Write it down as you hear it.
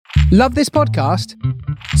Love this podcast?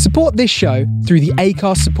 Support this show through the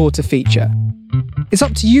Acast supporter feature. It's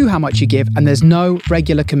up to you how much you give, and there's no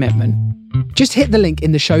regular commitment. Just hit the link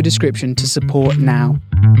in the show description to support now.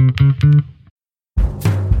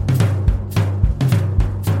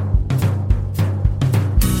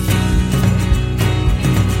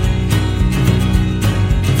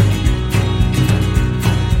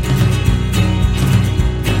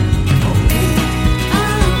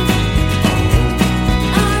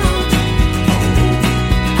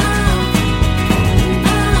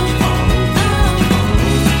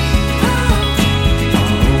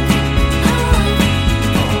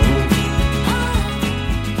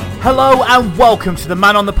 Hello and welcome to the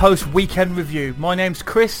Man on the Post Weekend Review. My name's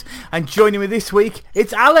Chris and joining me this week,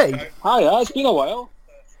 it's Ali. Hi, it's been a while.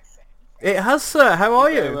 It has, sir. How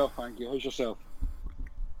are you? Very well, thank you. How's yourself?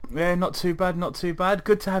 Yeah, not too bad, not too bad.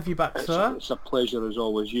 Good to have you back, sir. It's a pleasure as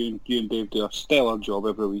always. You and Dave do a stellar job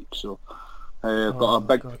every week, so I've got a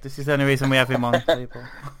big... God, this is the only reason we have him on, people.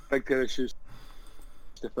 Big issues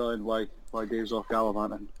to fill in why Dave's off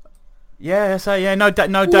gallivanting. Yeah, so no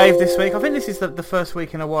Dave this week. I think this is the first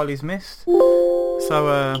week in a while he's missed.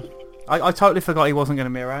 So I totally forgot he wasn't going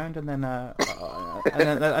to be around, and then I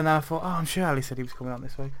thought, I'm sure Ali said he was coming on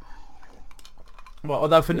this week. Well,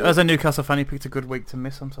 although as a Newcastle fan, he picked a good week to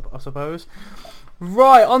miss, I suppose.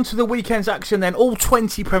 Right, on to the weekend's action then. All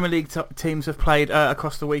 20 Premier League teams have played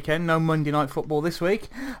across the weekend. No Monday night football this week.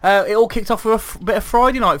 It all kicked off with a bit of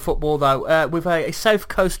Friday night football though, with a South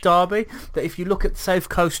Coast derby that, if you look at South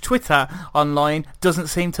Coast Twitter online, doesn't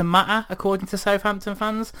seem to matter according to Southampton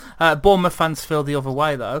fans. Bournemouth fans feel the other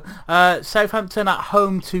way though. Southampton at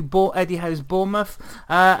home to Eddie Howe's Bournemouth,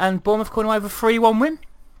 and Bournemouth coming away with a 3-1 win.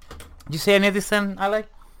 Did you see any of this then, Ali?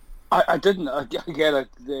 I didn't. Again,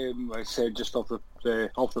 I said just off the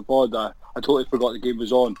pod that I totally forgot the game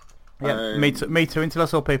was on. Yeah, me too. Until I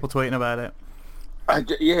saw people tweeting about it. I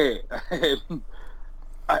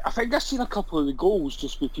think I've seen a couple of the goals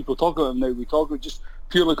just with people talking about them now. We talk about just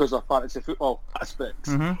purely because of fantasy football aspects.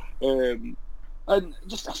 Mm-hmm. And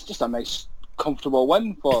just a nice, comfortable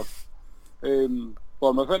win for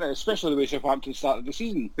Bournemouth, especially the way Southampton started the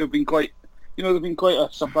season. They've been quite a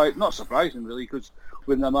surprise. Not surprising really, because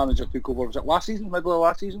when the manager took over, was it middle of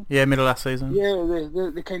last season? Yeah, middle of last season. Yeah,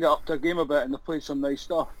 they kind of upped their game a bit and they played some nice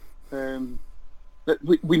stuff. But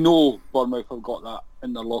we know Bournemouth have got that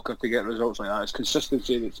in their locker to get results like that. It's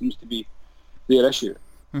consistency that seems to be their issue.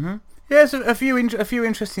 Mm-hmm. Yeah, there's a few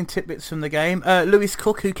interesting tidbits from the game. Lewis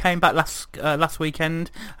Cook, who came back last weekend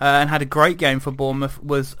and had a great game for Bournemouth,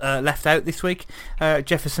 was left out this week.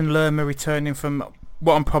 Jefferson Lerma returning from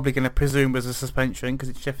what I'm probably going to presume was a suspension because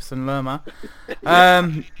it's Jefferson Lerma.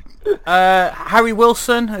 Harry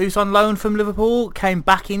Wilson, who's on loan from Liverpool, came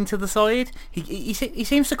back into the side. He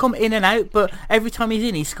seems to come in and out, but every time he's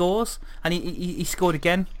in, he scores, and he scored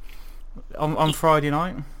again on Friday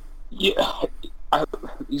night. Yeah,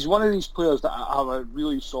 he's one of these players that I have a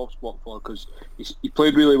really soft spot for because he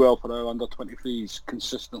played really well for our under-23s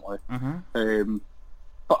consistently. Mm-hmm.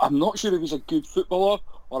 But I'm not sure if he's a good footballer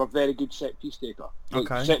or a very good set-piece taker.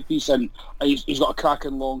 Okay. Set-piece, and he's got a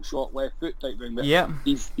cracking long shot left foot type thing. But yeah.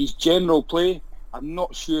 His general play, I'm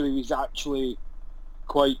not sure if he's actually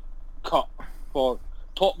quite cut for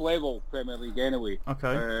top-level Premier League anyway.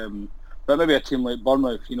 Okay. But maybe a team like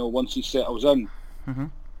Bournemouth, once he settles in, mm-hmm.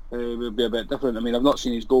 It will be a bit different. I mean, I've not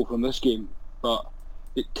seen his goal from this game, but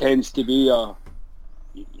it tends to be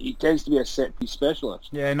he tends to be a set piece specialist.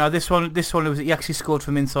 Yeah, no, this one was, he actually scored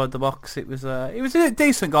from inside the box. It was a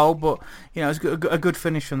decent goal, but it was a good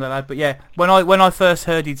finish from the lad. But yeah, when I first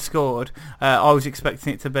heard he'd scored, I was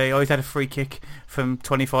expecting it to be, he's had a free kick from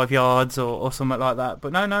 25 yards or something like that.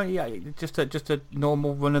 But no, yeah, just a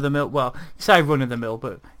normal run of the mill. Well, you say run of the mill,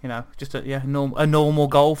 but just a normal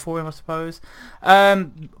goal for him, I suppose.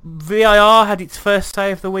 VAR had its first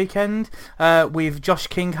day of the weekend with Josh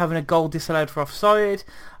King having a goal disallowed for offside.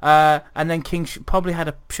 And then King should have had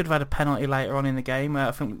a penalty later on in the game.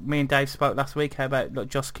 I think me and Dave spoke last week about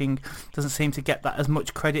Josh King doesn't seem to get that as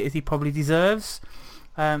much credit as he probably deserves,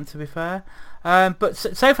 to be fair. But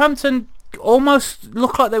Southampton almost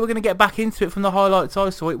looked like they were going to get back into it from the highlights I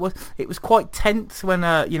saw. It was quite tense when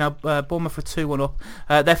Bournemouth were 2-1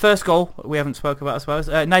 up. Their first goal we haven't spoken about, I suppose.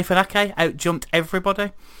 Nathan Ake out-jumped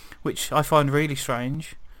everybody, which I find really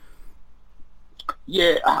strange.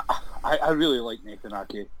 Yeah, I really like Nathan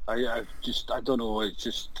Ake. I don't know. It's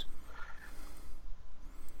just.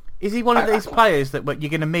 Is he one of these players that you're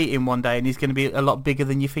going to meet him one day and he's going to be a lot bigger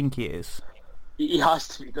than you think he is? He has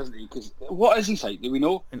to be, doesn't he? Because what is his height? Do we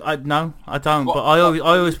know? No, I don't. But I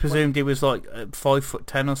always presumed he was like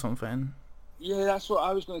 5'10" or something. Yeah, that's what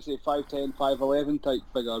I was going to say, 5'10", 5'11" type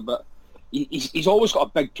figure, but he's always got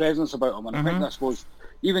a big presence about him, and I think, I suppose,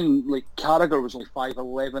 even like Carragher was only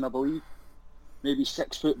 5'11", I believe, maybe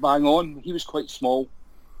 6 foot bang on. He was quite small,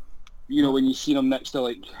 you know, when you seen him next to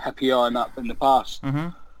like Hippier and that in the past.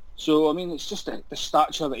 So I mean, it's just the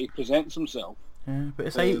stature that he presents himself. Yeah, but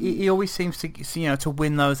it's he always seems to, you know, to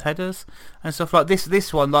win those headers and stuff like this.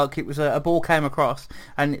 This one, like, it was a ball came across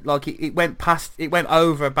and like it went past, it went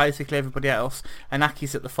over basically everybody else, and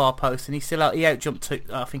Aki's at the far post, and he out jumped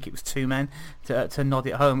I think it was 2 men to nod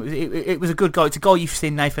it home. It was a good goal. It's a goal you've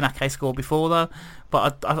seen Nathan Ake score before though,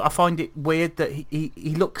 but I find it weird that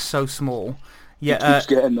he looks so small. Yeah, he keeps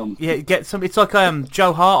getting them. Yeah, gets some. It's like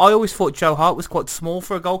Joe Hart. I always thought Joe Hart was quite small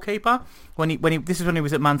for a goalkeeper when he this is when he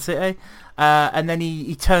was at Man City, and then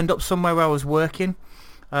he turned up somewhere where I was working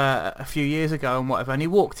a few years ago and whatever, and he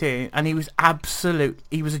walked in and he was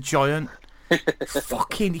a giant.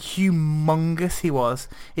 Fucking humongous he was.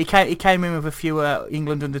 He came in with a few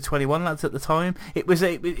England under-21 lads at the time. It was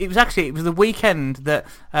the weekend that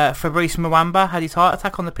Fabrice Muamba had his heart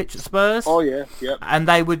attack on the pitch at Spurs. Oh yeah, yeah. And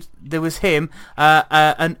there was him,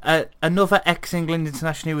 another ex-England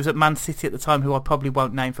international who was at Man City at the time, who I probably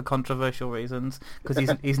won't name for controversial reasons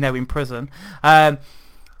because he's now in prison.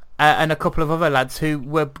 And a couple of other lads who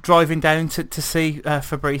were driving down to see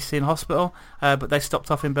Fabrice in hospital, but they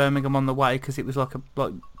stopped off in Birmingham on the way because it was like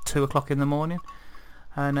 2 o'clock in the morning.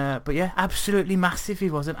 And but yeah, absolutely massive.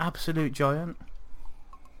 He was an absolute giant.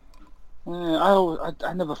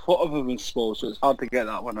 I never thought of him as small, so it's hard to get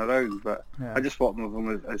that one around. But yeah. I just thought of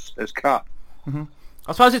him as cat.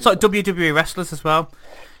 I suppose it's like WWE wrestlers as well.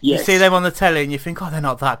 Yes. You see them on the telly and you think, oh, they're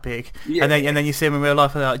not that big, and then you see them in real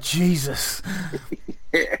life and they're like, Jesus.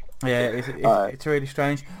 Yeah, it's really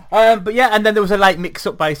strange. But yeah, and then there was a late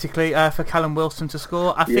mix-up basically for Callum Wilson to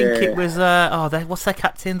score. I think it was what's their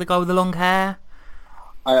captain, the guy with the long hair?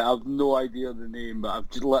 I have no idea the name, but I've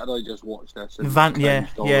literally just watched this.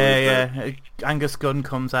 Angus Gunn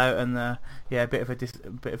comes out and a bit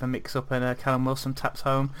of a mix-up, and Callum Wilson taps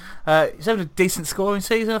home. He's having a decent scoring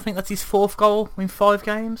season. I think that's his 4th goal in 5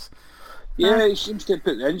 games. Yeah, he seems to have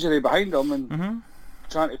put the injury behind him and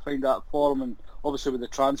trying to find that form, and obviously with the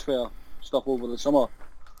transfer stuff over the summer,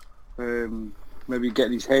 maybe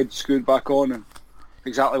getting his head screwed back on, and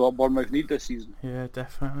exactly what Bournemouth need this season. Yeah,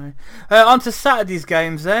 definitely. On to Saturday's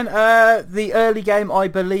games then. The early game, I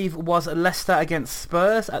believe, was Leicester against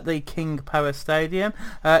Spurs at the King Power Stadium.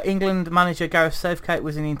 England manager Gareth Southgate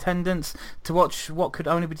was in attendance to watch what could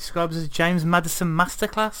only be described as a James Maddison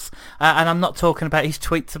masterclass. And I'm not talking about his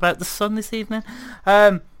tweets about the sun this evening.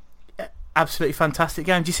 Absolutely fantastic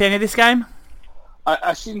game. Did you see any of this game?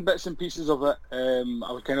 I seen bits and pieces of it.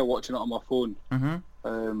 I was kind of watching it on my phone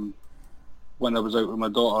when I was out with my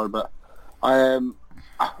daughter, but I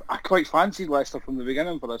quite fancied Leicester from the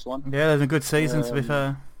beginning for this one. Yeah, they're a good season to be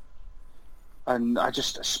fair. And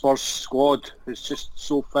Spurs squad is just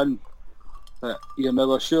so thin that you're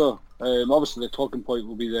never sure. Obviously, the talking point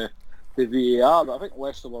will be the VAR, but I think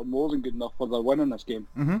Leicester were more than good enough for their win in this game.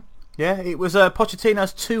 Yeah, it was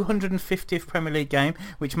Pochettino's 250th Premier League game,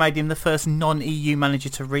 which made him the first non-EU manager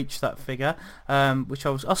to reach that figure, which I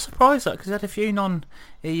was surprised at because he had a few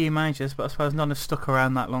non-EU managers, but I suppose none have stuck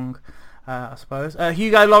around that long, I suppose.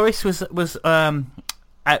 Hugo Lloris was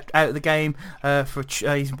out of the game for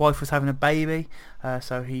his wife was having a baby,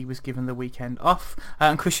 so he was given the weekend off.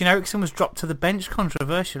 And Christian Eriksen was dropped to the bench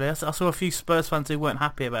controversially. I saw a few Spurs fans who weren't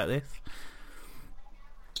happy about this.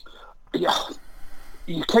 Yeah.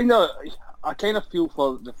 I kind of feel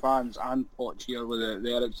for the fans and Poch here with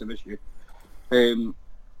the Eriksen issue.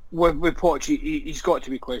 With Poch, he's got to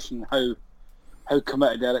be questioned how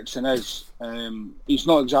committed Eriksen is. He's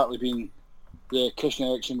not exactly been the Christian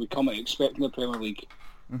Eriksen we come to expect in the Premier League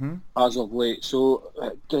as of late. So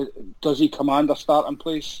does he command a starting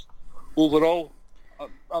place overall?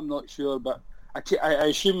 I'm not sure, but I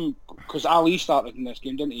assume because Ali started in this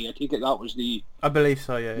game, didn't he? I take it that was I believe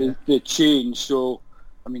so, yeah. The change. So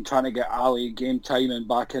I mean, trying to get Ali game time and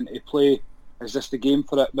back into play, is this the game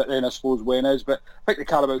for it? But then I suppose when is. But I think the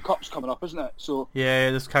Carabao Cup's coming up, isn't it? So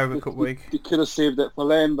yeah, this Carabao Cup week. They could have saved it for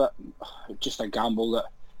then, but just a gamble. That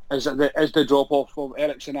is the drop off of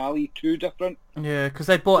Eriksen Ali too different? Yeah, because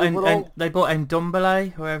they bought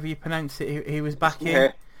Ndombele, however you pronounce it. He was back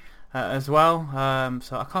in as well.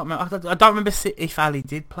 So I can't remember. I don't remember if Ali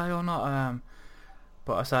did play or not.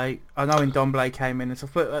 But I know Ndombele came in and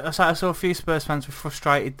stuff. But I saw a few Spurs fans were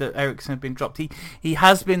frustrated that Eriksen had been dropped. He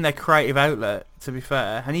has been their creative outlet, to be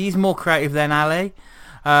fair, and he's more creative than Ali.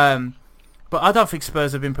 But I don't think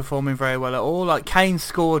Spurs have been performing very well at all. Like Kane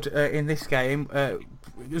scored in this game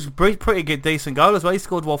was a pretty good, decent goal as well. He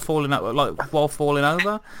scored while falling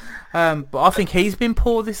over. But I think he's been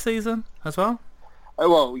poor this season as well.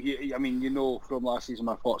 Well, I mean, from last season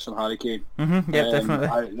my thoughts on Harry Kane. Mm-hmm, yeah,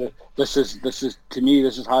 definitely. This is to me,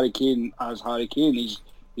 this is Harry Kane as Harry Kane.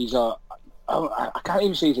 He's I can't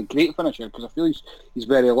even say he's a great finisher because I feel he's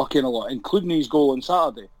very lucky in a lot, including his goal on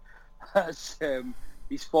Saturday.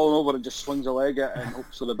 He's fallen over and just swings a leg at it and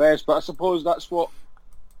hopes for the best. But I suppose that's what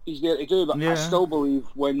he's there to do. But I still believe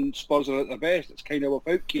when Spurs are at their best, it's kind of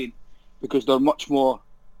without Kane because they're much more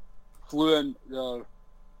fluent. I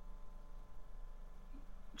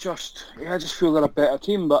just feel they're a better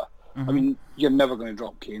team. But I mean, you're never going to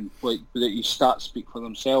drop Kane. Like his stats speak for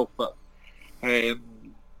themselves. But the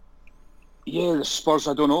Spurs,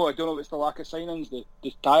 I don't know if it's the lack of signings, the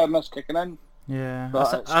tiredness kicking in. Yeah,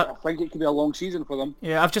 but I think it could be a long season for them.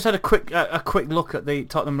 Yeah, I've just had a quick look at the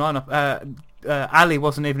Tottenham lineup. Ali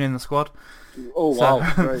wasn't even in the squad. Oh wow!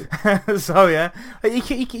 Right. So yeah,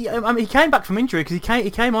 he came back from injury because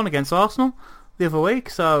he came on against Arsenal the other week.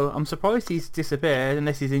 So I'm surprised he's disappeared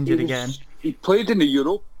unless he's injured again. He played in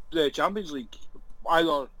the Champions League,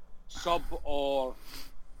 either sub or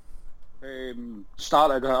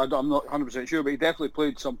started. I'm not 100% sure, but he definitely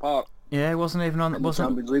played some part. Yeah, he wasn't even on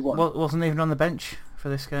the bench for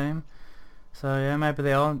this game. So yeah, maybe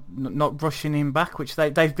they are not rushing him back, which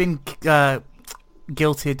they've been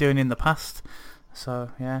guilty of doing in the past.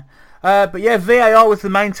 So yeah. But yeah, VAR was the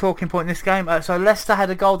main talking point in this game. So Leicester had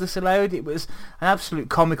a goal disallowed. It was an absolute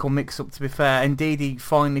comical mix-up, to be fair. Indeed, he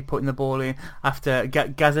finally putting the ball in after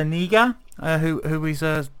Gazzaniga, who is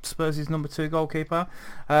Spurs' number 2 goalkeeper,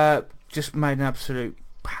 just made an absolute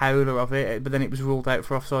howler of it, but then it was ruled out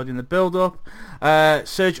for offside in the build-up.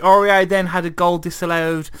 Serge Aurier then had a goal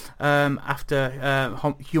disallowed after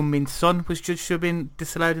Heung-min Son was judged to have been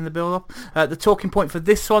disallowed in the build-up. The talking point for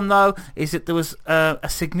this one, though, is that there was a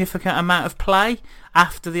significant amount of play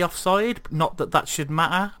after the offside. Not that should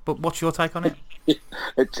matter, but what's your take on it?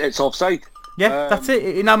 It's offside. Yeah, that's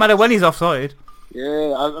it. No matter when he's offside.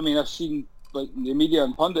 Yeah, I mean, I've seen the media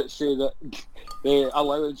and pundits say that the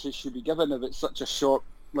allowances should be given if it's such a short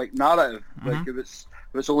narrative. Like if it's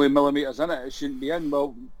only millimetres in it shouldn't be in.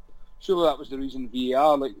 Well, surely that was the reason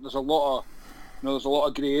VAR. There's a lot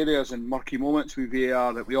of grey areas and murky moments with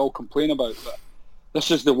VAR that we all complain about, but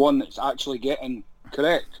this is the one that's actually getting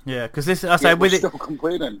correct. Yeah, because we're still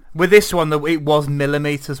complaining with this one. It was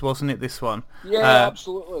millimetres, wasn't it? This one. Yeah,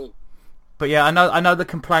 absolutely. But yeah, I know the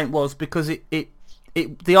complaint was because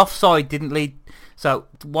the offside didn't lead. So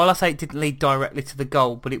while I say it didn't lead directly to the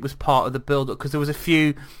goal, but it was part of the build-up because there was a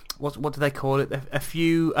few, what do they call it? A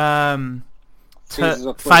few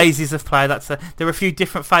phases of play. There were a few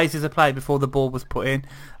different phases of play before the ball was put in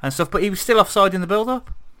and stuff. But he was still offside in the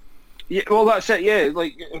build-up. Yeah, well that's it. Yeah,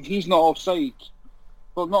 if he's not offside,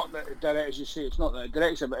 well, not direct as you say, it's not that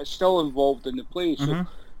direction, but it's still involved in the play. So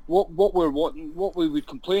what we would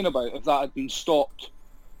complain about if that had been stopped,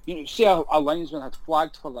 say a linesman had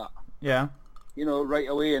flagged for that. Yeah. Right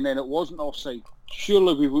away, and then it wasn't offside.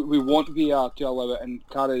 Surely we want VAR to allow it and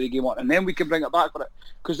carry the game on, and then we can bring it back for it.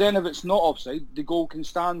 Because then if it's not offside, the goal can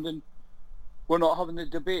stand, and we're not having the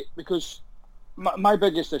debate. Because my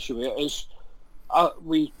biggest issue is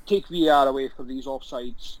we take VAR away for these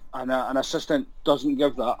offsides, and an assistant doesn't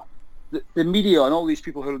give that. The media and all these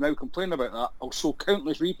people who are now complaining about that will show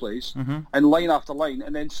countless replays and line after line,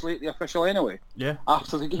 and then slate the official anyway. Yeah.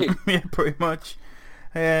 After the game. Yeah, pretty much.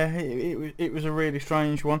 Yeah, it was a really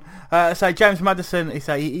strange one. So James Maddison,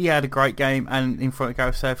 he had a great game and in front of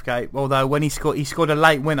Gareth Southgate. Although when he scored a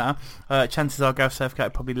late winner, chances are Gareth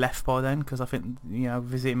Southgate probably left by then because I think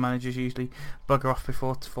visiting managers usually bugger off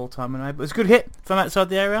before full time anyway. But it was a good hit from outside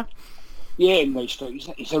the area. Yeah, nice strike.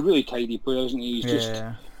 He's a really tidy player, isn't he? He's just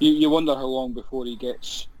you wonder how long before he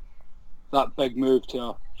gets that big move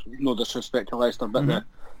to no disrespect to Leicester, but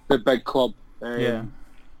the big club.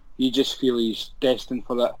 You just feel he's destined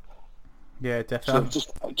for that. Yeah, definitely.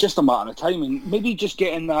 So just a matter of time, and maybe just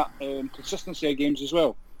getting that consistency of games as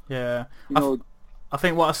well. Yeah, I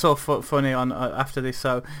think what I saw funny on after this.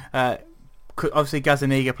 So obviously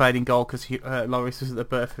Gazzaniga played in goal because Lloris was at the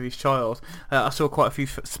birth of his child. I saw quite a few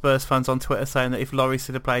Spurs fans on Twitter saying that if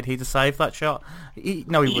Lloris had played, he'd have saved that shot.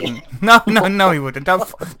 No, he wouldn't. No, he wouldn't.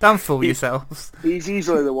 Don't fool yourselves. He's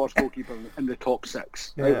easily the worst goalkeeper in the top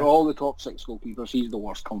 6. Yeah. Out of all the top 6 goalkeepers, he's the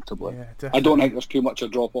worst comfortably. Yeah, definitely. I don't think there's too much a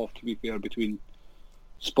drop off, to be fair, between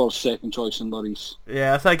Spurs' second choice and Lloris.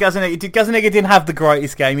 Yeah, so Gazzaniga didn't have the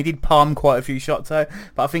greatest game. He did palm quite a few shots out,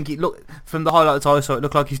 but I think it looked, from the highlights I saw, it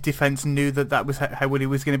looked like his defence knew that was how he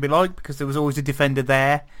was going to be like, because there was always a defender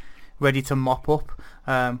there ready to mop up,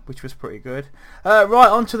 which was pretty good. Right,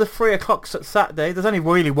 on to the 3 o'clock Saturday. There's only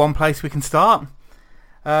really one place we can start.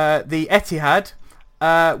 The Etihad,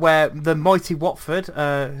 where the mighty Watford,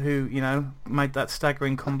 who, made that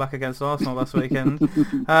staggering comeback against Arsenal last weekend,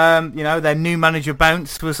 their new manager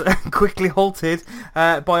bounce was quickly halted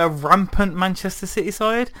by a rampant Manchester City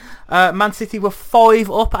side. Man City were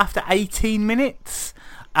 5 up after 18 minutes.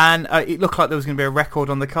 And it looked like there was going to be a record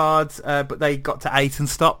on the cards, but they got to 8 and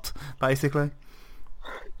stopped, basically.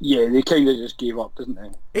 Yeah, they kind of just gave up, didn't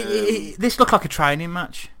they? This looked like a training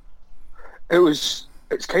match. It's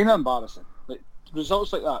kind of embarrassing. Like,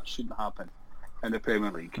 results like that shouldn't happen in the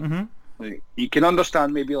Premier League. Mm-hmm. Like, you can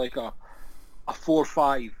understand maybe like a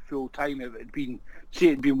 4-5 full time if it'd been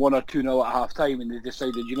 1 or 2-0 at half time and they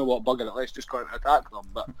decided, you know what, bugger it, let's just go out and attack them.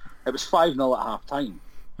 But it was 5-0 at half time.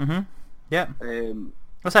 Mm-hmm. Yeah.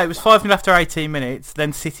 I say it was 5-0 after 18 minutes.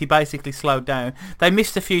 Then City basically slowed down. They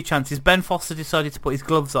missed a few chances. Ben Foster decided to put his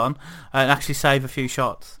gloves on and actually save a few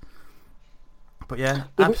shots. But yeah,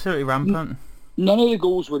 absolutely rampant. None of the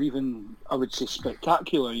goals were even, I would say,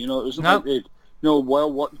 spectacular. It wasn't like they'd,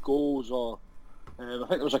 well-worked goals or. I think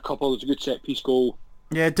there was a couple. There was a good set-piece goal.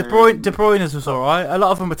 Yeah, De Bruyne's was alright. A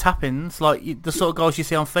lot of them were tap-ins, like the sort of goals you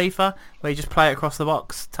see on FIFA, where you just play it across the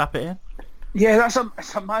box, tap it in. Yeah,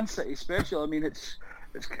 it's a Man City special. I mean, it's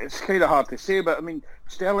kind of hard to say, but I mean,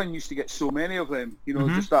 Sterling used to get so many of them,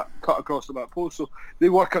 just that cut across the back post. So they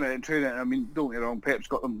work on it in training. I mean, don't get me wrong, Pep's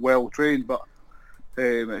got them well trained, but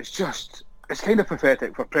it's kind of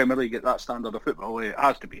pathetic for Premier League at that standard of football. It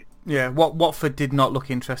has to be. Yeah, Watford did not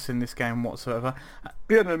look interested in this game whatsoever.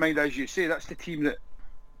 Bearing in mind, as you say, that's the team that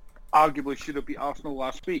arguably should have beat Arsenal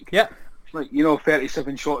last week. Yeah. Like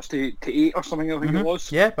 37 shots to 8 or something, I think it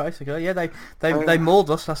was. Yeah, basically. Yeah, they mauled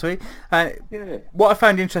us last week. Yeah. What I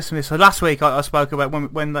found interesting is, so last week I spoke about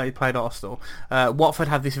when they played Arsenal, Watford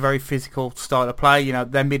had this very physical style of play.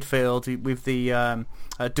 Their midfield with the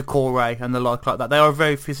Decore and the like that. They are a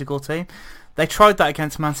very physical team. They tried that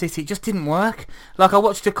against Man City. It just didn't work. Like, I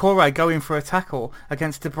watched Decore go in for a tackle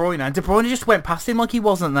against De Bruyne, and De Bruyne just went past him like he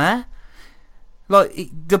wasn't there.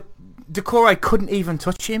 Like, Decore couldn't even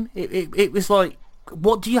touch him. It was like,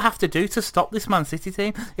 what do you have to do to stop this Man City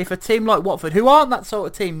team? If a team like Watford, who aren't that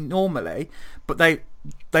sort of team normally, but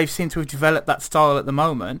they've seemed to have developed that style at the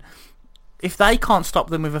moment, if they can't stop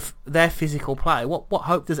them with their physical play, what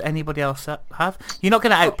hope does anybody else have? You're not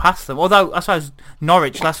going to outpass them. Although, I suppose,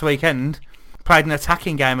 Norwich last weekend played an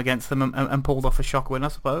attacking game against them and pulled off a shock win, I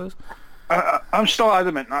suppose. I'm still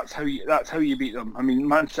adamant that's how you beat them. I mean,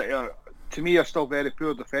 Man City to me are still very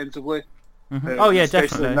poor defensively. Mm-hmm. Oh yeah,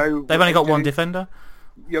 definitely. Now, they've only got one defender.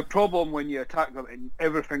 Your problem when you attack them and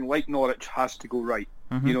everything like Norwich has to go right.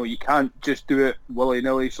 Mm-hmm. You can't just do it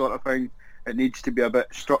willy-nilly sort of thing. It needs to be a bit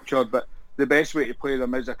structured, but the best way to play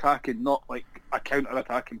them is attacking, not like a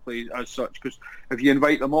counter-attacking play as such, because if you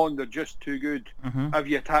invite them on, they're just too good. Mm-hmm. If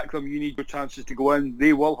you attack them, you need your chances to go in.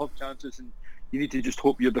 They will have chances, and you need to just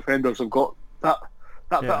hope your defenders have got that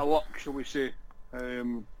bit of luck, shall we say.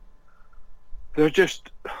 They're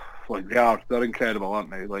just, like, they're incredible, aren't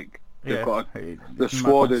they? Like, they've got the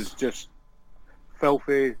squad is just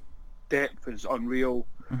filthy, depth is unreal.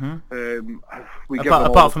 Mm-hmm.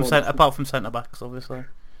 Apart from centre backs, obviously.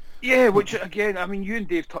 Yeah, which again, I mean, you and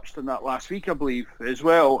Dave touched on that last week, I believe, as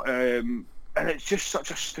well. And it's just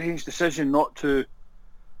such a strange decision not to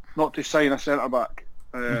sign a centre back,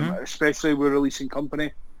 especially with releasing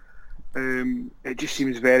Company. It just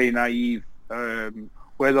seems very naive.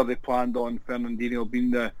 Whether they planned on Fernandinho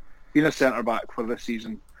being a centre back for this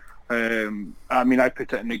season. I mean, I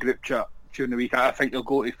put it in the group chat during the week. I think they'll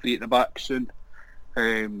go to 3 at the back soon.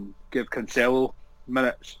 Give Cancelo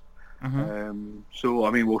minutes. Mm-hmm. So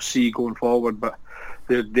I mean, we'll see going forward, but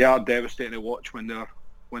they are devastating to watch when they're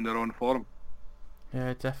on form.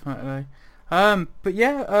 Yeah, definitely. But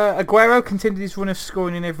yeah, Aguero continued his run of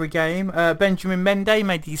scoring in every game. Benjamin Mendy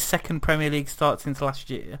made his second Premier League start since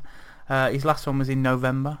last year. His last one was in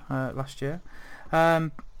November last year.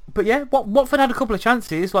 But yeah, Watford had a couple of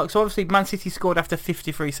chances. So obviously Man City scored after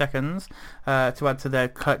 53 seconds to add to their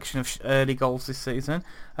collection of early goals this season.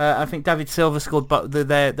 I think David Silva scored, but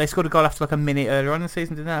they scored a goal after like a minute earlier on in the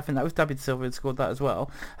season, didn't they? I think that was David Silva who scored that as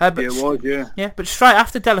well. But it was, yeah. Yeah, but straight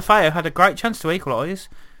after Deulofeu had a great chance to equalise.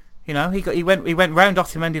 He went round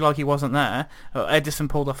Otamendi like he wasn't there. Ederson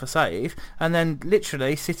pulled off a save, and then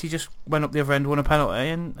literally City just went up the other end, won a penalty,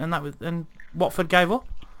 and Watford gave up.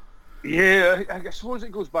 Yeah, I suppose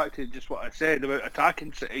it goes back to just what I said about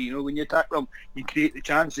attacking City. When you attack them, you create the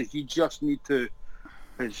chances. You just need to.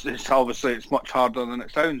 It's obviously it's much harder than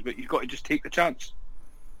it sounds, but you've got to just take the chance.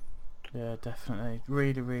 Yeah, definitely.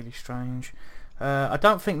 Really, really strange. I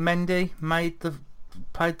don't think Mendy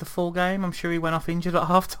played the full game. I'm sure he went off injured at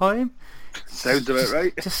half time. Sounds about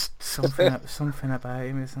right. Just something about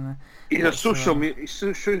him, isn't there? He's a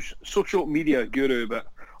social media guru, but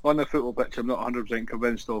on the football pitch, I'm not 100%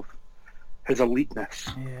 convinced of his eliteness.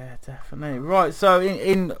 Yeah, definitely. Right, so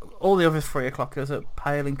in all the other 3 o'clockers are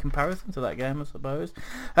pale in comparison to that game, I suppose.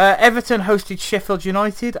 Everton hosted Sheffield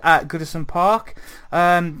United at Goodison Park.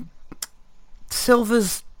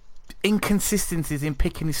 Silva's inconsistencies in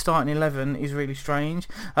picking his starting 11 is really strange.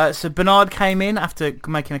 So Bernard came in after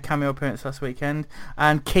making a cameo appearance last weekend,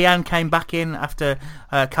 and Kian came back in after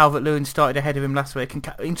Calvert-Lewin started ahead of him last week.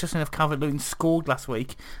 And interesting enough, Calvert-Lewin scored last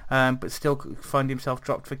week, but still found himself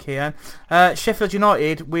dropped for Kian. Sheffield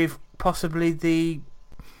United with possibly the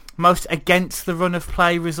most against the run of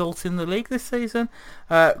play result in the league this season,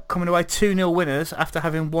 coming away 2-0 winners after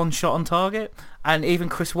having 1 shot on target, and even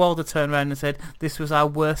Chris Wilder turned around and said this was our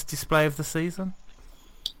worst display of the season.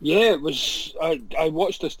 Yeah, it was. I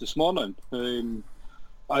watched this morning, and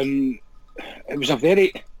it was a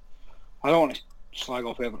very, I don't want to slag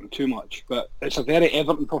off Everton too much, but it's a very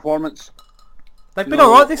Everton performance. They've been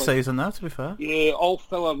alright this season though, to be fair. Yeah, all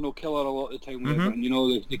filler, no killer a lot of the time with Everton. You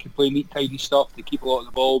know, they can play neat, tidy stuff, they keep a lot of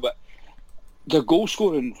the ball, but their goal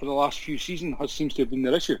scoring for the last few seasons seems to have been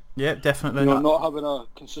their issue. Yeah, definitely. You know, not having a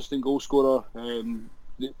consistent goal scorer.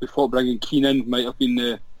 Before bringing Keane in might have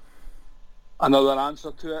been another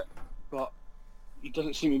answer to it, but he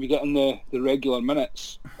doesn't seem to be getting the regular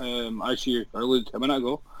minutes, as you alluded to a minute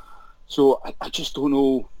ago. So I just don't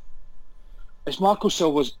know. It's Marco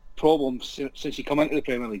Silva's problem since he come into the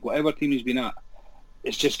Premier League, whatever team he's been at,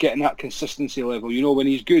 it's just getting that consistency level. You know, when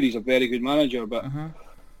he's good, he's a very good manager, but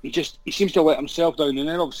he seems to let himself down, and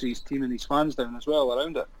then obviously his team and his fans down as well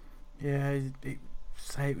around it. Yeah,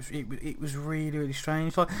 it was really, really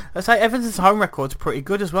strange. Like I say, Everton's home record's pretty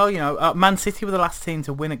good as well. You know, Man City were the last team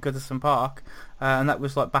to win at Goodison Park, and that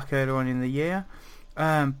was like back earlier on in the year.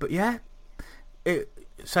 But yeah,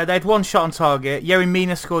 so they had 1 shot on target. Yerry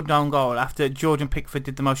Mina scored an own goal after Jordan Pickford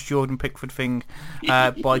did the most Jordan Pickford thing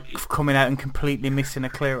by coming out and completely missing a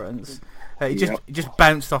clearance. It just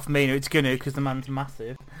bounced off Mina. It's gonna, because the man's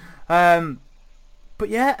massive. But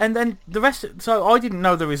yeah, and then the rest. So I didn't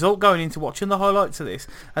know the result going into watching the highlights of this,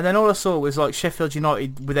 and then all I saw was like Sheffield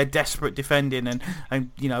United with their desperate defending and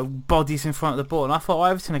you know, bodies in front of the ball, and I thought,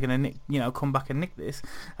 Everton are going to come back and nick this.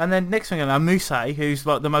 And then next thing I know, Moussa, who's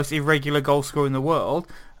like the most irregular goal scorer in the world,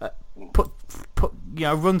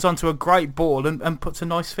 runs onto a great ball and puts a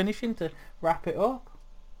nice finish in to wrap it up.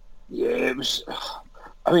 Yeah, it was.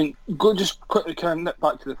 I mean, just quickly kind of nip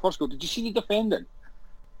back to the first goal. Did you see the defending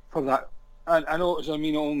for that? I know it was a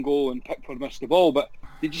mean own goal and Pickford missed the ball, but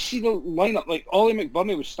did you see the lineup? Like, Ollie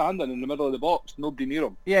McBurney was standing in the middle of the box, nobody near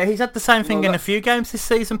him. Yeah, he's had the same thing in a few games this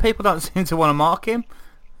season. People don't seem to want to mark him.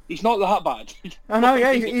 He's not that bad. I know,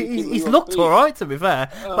 yeah, he's looked alright, to be fair.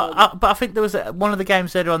 But I think there was one of the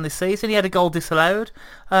games earlier on this season, he had a goal disallowed,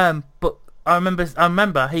 but I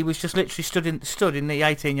remember he was just literally stood in the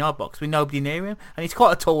 18-yard box with nobody near him, and he's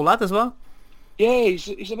quite a tall lad as well. Yeah,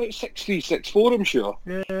 he's about 6'3", 6'4", I'm sure.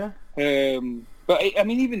 Yeah. But I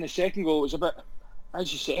mean, even the second goal was a bit,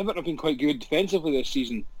 as you say, Everton have been quite good defensively this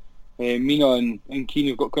season. Mina and Keane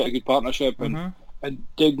have got quite a good partnership, and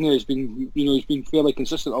Digne has been, he's been fairly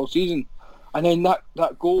consistent all season. And then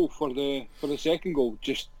that goal for the second goal,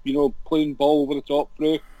 just playing ball over the top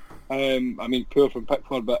through. I mean, poor from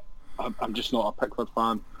Pickford, but I'm just not a Pickford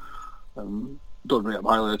fan. Don't rate him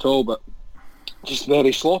highly at all, but just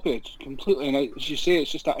very sloppy. It's completely, and as you say,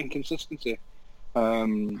 it's just that inconsistency.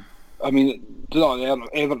 I mean,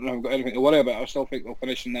 Everton haven't got anything to worry about. I still think they'll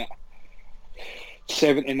finish in that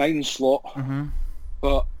 79 slot.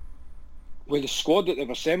 But with the squad that they've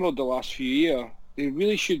assembled the last few years, they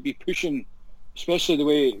really should be pushing, especially the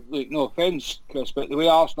way, like, no offence, Chris, but the way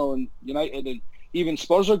Arsenal and United and even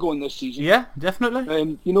Spurs are going this season. Yeah, definitely.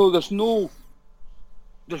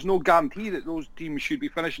 There's no guarantee that those teams should be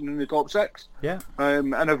finishing in the top 6. Yeah.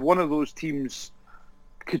 And if one of those teams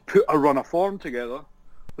could put a run of form together,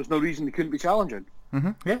 there's no reason they couldn't be challenging.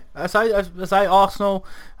 Yeah, I say Arsenal,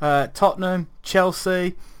 Tottenham,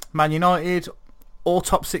 Chelsea, Man United, all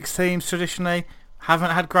top 6 teams traditionally,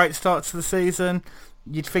 haven't had great starts to the season.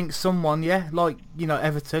 You'd think someone, like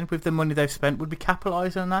Everton, with the money they've spent, would be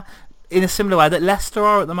capitalising on that in a similar way that Leicester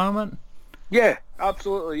are at the moment. Yeah,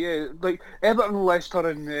 absolutely. Yeah, like Everton, Leicester,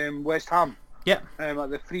 and West Ham. Yeah, are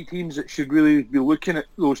the 3 teams that should really be looking at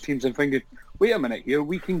those teams and thinking, wait a minute here,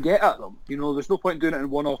 we can get at them. There's no point doing it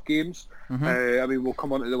in one-off games. I mean, we'll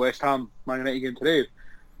come on to the West Ham Man United game today.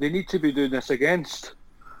 They need to be doing this against,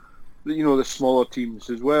 the smaller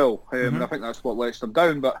teams as well. And I think that's what lets them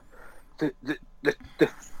down. But the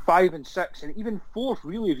 5 and 6 and even 4th,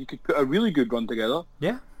 really, if you could put a really good run together,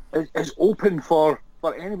 is open for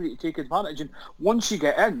anybody to take advantage. And once you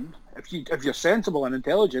get in, if you're sensible and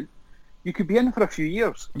intelligent, you could be in for a few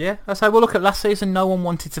years. Yeah, that's how we'll look at last season. No one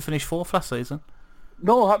wanted to finish 4th last season.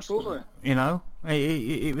 No, absolutely. You know,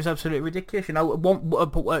 it was absolutely ridiculous. You know,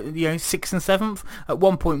 6th and 7th. At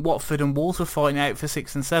one point, Watford and Wolves were fighting out for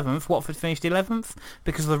 6th and 7th. Watford finished 11th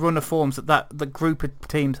because of the run of forms that the group of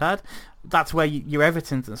teams had. That's where your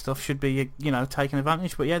Evertons and stuff should be, taking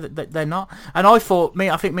advantage. But yeah, they're not. And I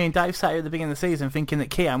think me and Dave sat here at the beginning of the season thinking that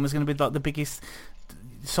Kian was going to be like the biggest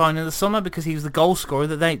signing of the summer because he was the goal scorer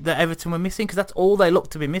that Everton were missing, because that's all they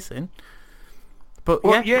looked to be missing. But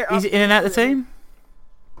he's in and out of the team.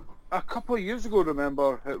 A couple of years ago,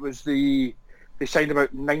 remember, it was they signed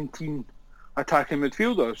about 19 attacking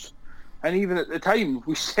midfielders, and even at the time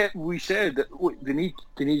we said that they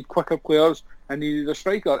need quicker players and needed a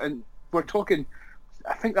striker, and we're talking,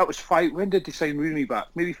 I think that was 5. When did they sign Rooney back?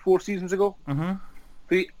 Maybe 4 seasons ago.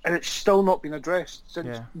 Mm-hmm. And it's still not been addressed since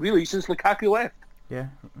Lukaku left. Yeah,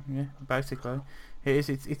 basically. It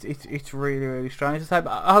is. It's really, really strange. So,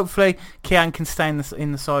 hopefully, Kian can stay in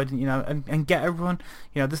the side, and get everyone.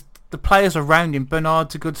 The players around him.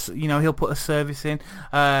 Bernard's a good. He'll put a service in.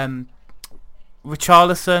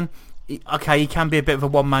 Richarlison, he can be a bit of a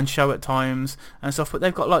one-man show at times and stuff, but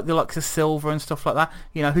they've got like the likes of Silva and stuff like that.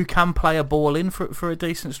 Who can play a ball in for a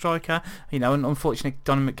decent striker. And unfortunately,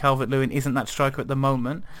 Dominic Calvert-Lewin isn't that striker at the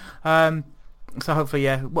moment. So hopefully,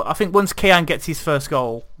 well, I think once Kian gets his first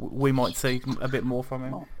goal, we might see a bit more from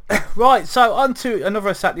him. Right, so on to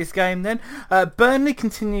another Saturday's game then. Burnley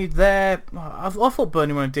continued their... I thought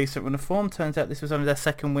Burnley were on a decent run of form. Turns out this was only their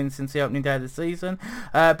second win since the opening day of the season.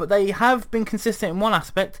 But they have been consistent in one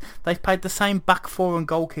aspect. They've played the same back four and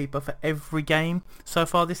goalkeeper for every game so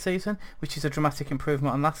far this season, which is a dramatic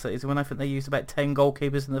improvement on last season when I think they used about 10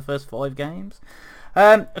 goalkeepers in the first 5 games.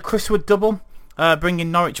 A Chris Wood double.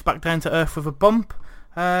 Bringing Norwich back down to earth with a bump.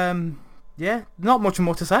 Not much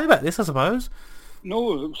more to say about this, I suppose.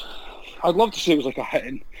 No, I'd love to say it was like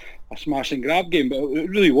a smash and grab game, but it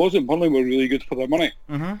really wasn't. Burnley were really good for their money.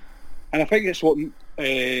 Mm-hmm. And I think it's what,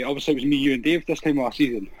 obviously it was me, you and Dave this time last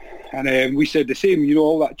season. And we said the same,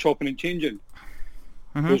 all that chopping and changing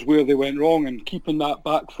was where they went wrong, and keeping that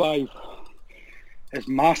back 5 is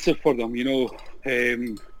massive for them,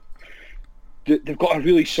 They've got a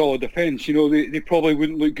really solid defence. They probably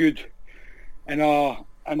wouldn't look good in a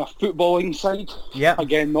footballing side. Yeah.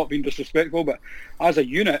 Again, not being disrespectful, but as a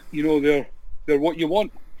unit, they're what you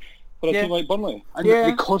want for a team like Burnley,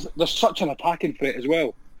 and because they're such an attacking threat as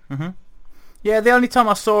well. Mm-hmm. Yeah, the only time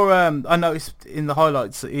I noticed in the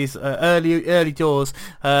highlights is early doors.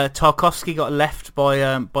 Tarkowski got left by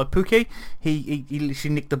Pukki. He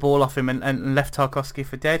literally nicked the ball off him and left Tarkowski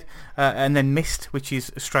for dead, and then missed, which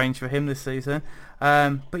is strange for him this season.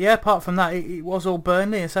 But yeah, apart from that, it was all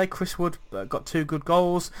Burnley. I say Chris Wood got 2 good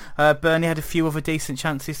goals. Burnley had a few other decent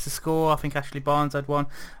chances to score. I think Ashley Barnes had one,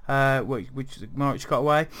 which Norwich got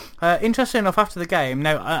away. Interesting enough, after the game,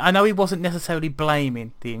 now I know he wasn't necessarily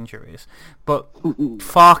blaming the injuries, but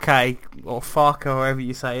Farke, or Farke, however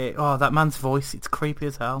you say it, that man's voice, it's creepy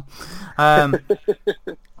as hell.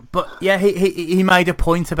 But yeah, he made a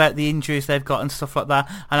point about the injuries they've got and stuff like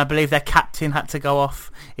that, and I believe their captain had to go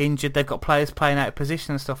off injured. They've got players playing out of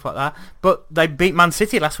position and stuff like that. But they beat Man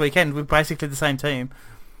City last weekend with basically the same team.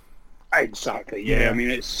 Exactly, yeah. I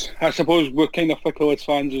mean, I suppose we're kind of fickle as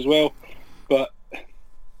fans as well, but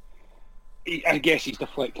I guess he's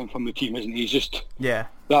deflecting from the team, isn't he? He's just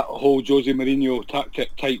that whole Jose Mourinho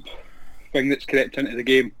tactic type thing that's crept into the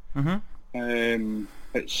game. Mm-hmm.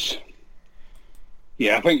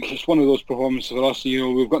 I think it's one of those performances for us.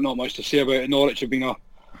 We've got not much to say about it. Norwich have been a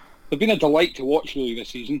delight to watch really this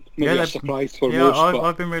season. Maybe a surprise for most.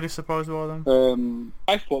 I've been really surprised by them.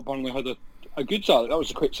 I thought Burnley had a good start. That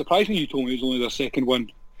was quite surprising. You told me it was only their second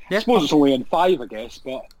win. Yeah. I suppose it's only in 5, I guess,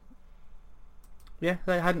 but. Yeah,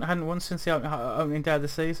 they hadn't won since the opening day of the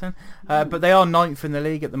season, but they are 9th in the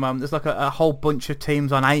league at the moment. There's like a whole bunch of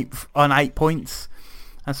teams on 8 points.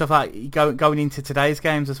 And stuff like going into today's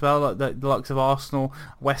games as well, like the likes of Arsenal,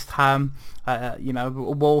 West Ham,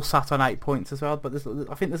 all sat on 8 points as well. But I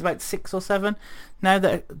think there's about 6 or 7 now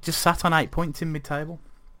that are just sat on 8 points in mid-table.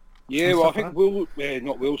 Yeah, well, I think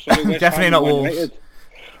not Wolves, sorry, West definitely Ham not Wolves.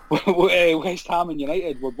 West Ham and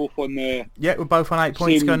United were both on the... Yeah, we're both on 8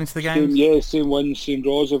 points going into the games. Same wins, same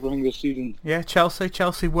draws, everything this season. Yeah,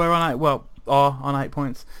 Chelsea were on 8. Well, are on 8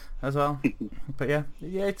 points. as well. But yeah,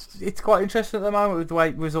 it's quite interesting at the moment with the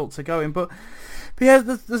way results are going. But yeah,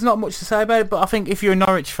 there's not much to say about it. But I think if you're a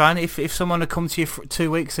Norwich fan, if someone had come to you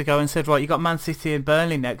 2 weeks ago and said, right, you got Man City and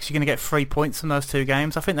Burnley next, you're going to get 3 points from those 2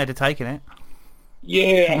 games, I think they'd have taken it.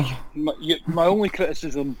 Yeah, my only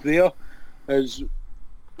criticism there is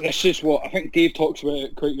this is what I think Dave talks about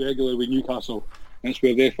it quite regularly with Newcastle. That's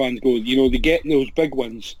where their fans go. You know, they get those big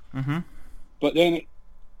wins, but then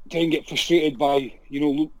get frustrated by, you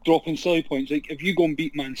know, dropping silly points. Like if you go and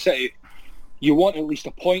beat Man City, you want at least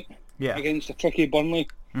a point against a tricky Burnley,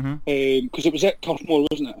 because it was at Turf Moor,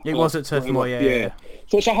 wasn't it? It was at Turf Moor, yeah.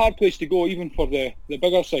 So it's a hard place to go, even for the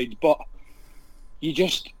bigger sides. But you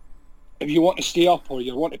just, if you want to stay up or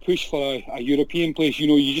you want to push for a European place, you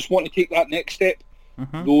know, you just want to take that next step.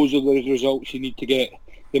 Those are the results you need to get.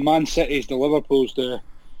 The Man Cities, the Liverpools, dare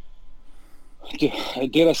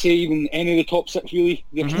I say even any of the top 6 really,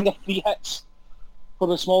 they're kind of free hits for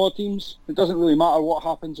the smaller teams. It doesn't really matter what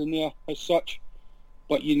happens in there as such,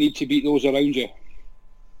 but you need to beat those around you.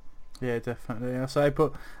 Yeah, definitely. I say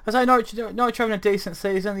Norwich having a decent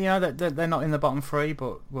season. You know, they're not in the bottom 3,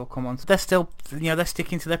 but we'll come on. They're still, you know, they're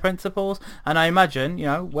sticking to their principles, and I imagine, you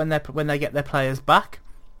know, when they get their players back,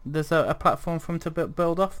 there's a platform for them to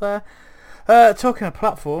build off there. Talking of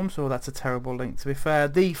platforms, that's a terrible link to be fair.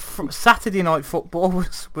 The Saturday night football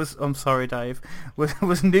was I'm sorry, Dave,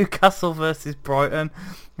 was Newcastle versus Brighton.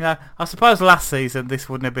 You know, I suppose last season this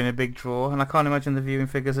wouldn't have been a big draw, and I can't imagine the viewing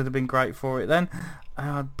figures would have been great for it then.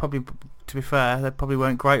 Probably, to be fair, they probably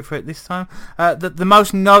weren't great for it this time. The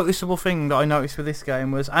most noticeable thing that I noticed with this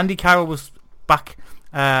game was Andy Carroll was back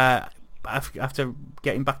after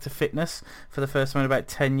getting back to fitness for the first time in about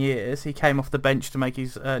 10 years. He came off the bench to make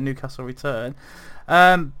his Newcastle return.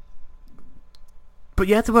 But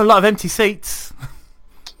yeah, there were a lot of empty seats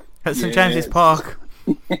at St James's Park.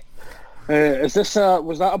 Was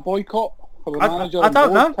that a boycott of a manager? I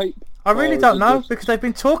don't know. Type? I really don't know, because they've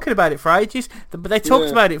been talking about it for ages. But they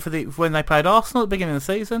talked about it when they played Arsenal at the beginning of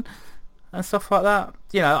the season and stuff like that.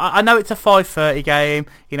 You know, I know it's a 5:30 game.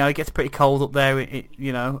 You know, it gets pretty cold up there.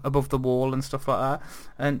 You know, above the wall and stuff like that.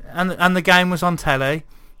 And the game was on telly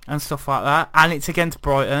and stuff like that. And it's against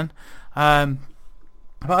Brighton. But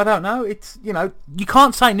I don't know. It's, you know, you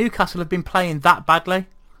can't say Newcastle have been playing that badly.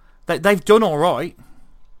 They've done all right.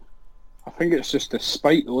 I think it's just the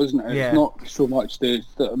spite, though, isn't it? Yeah. It's not so much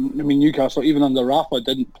Newcastle, even under Rafa,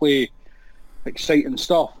 didn't play exciting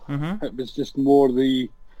stuff. It was just more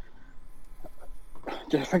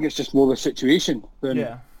I think it's just more the situation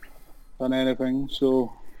than anything.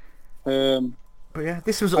 So, but yeah,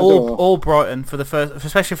 this was all Brighton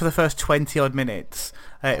especially for the first 20 odd minutes.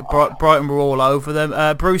 Brighton were all over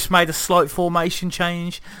them. Bruce made a slight formation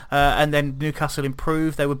change, and then Newcastle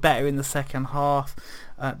improved. They were better in the second half.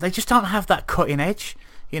 They just don't have that cutting edge.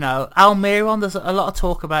 You know, Almiron, there's a lot of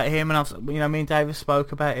talk about him, and me and David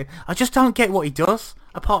spoke about him. I just don't get what he does,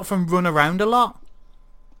 apart from run around a lot.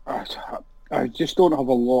 I just don't have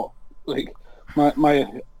a lot. Like, my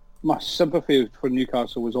sympathy for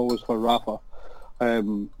Newcastle was always for Rafa,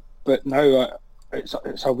 but now it's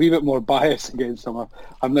a wee bit more biased against them.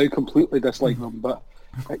 I'm now completely disliking them. But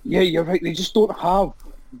yeah, you're right. They just don't have,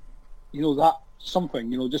 you know, that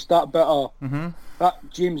something. You know, just that bit of that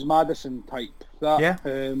James Maddison type.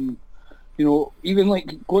 You know, even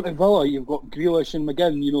like going to Villa, you've got Grealish and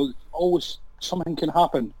McGinn. You know, always something can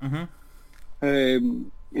happen.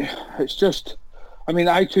 It's just, I mean,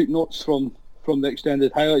 I took notes from the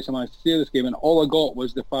extended highlights I managed to see this game, and all I got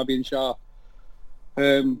was the Fabian Schär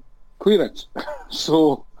clearance.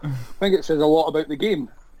 So I think it says a lot about the game.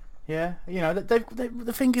 Yeah, you know,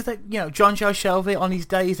 the thing is that, you know, Jonjo Shelvey on his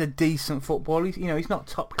day is a decent footballer. He's not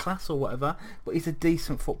top class or whatever, but he's a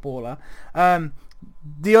decent footballer.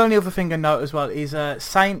 The only other thing I note as well is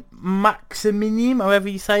Saint Maximinian, however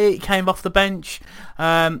you say it, came off the bench,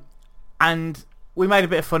 and we made a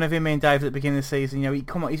bit of fun of him, me and Dave, at the beginning of the season. You know,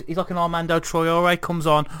 he's like an Armando Traore, comes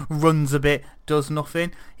on, runs a bit, does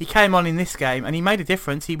nothing. He came on in this game and he made a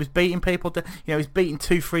difference. He was beating people. He's beating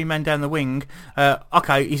 2-3 men down the wing.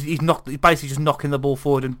 He's basically just knocking the ball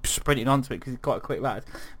forward and sprinting onto it because he's quite a quick lad.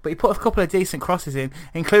 But he put a couple of decent crosses in,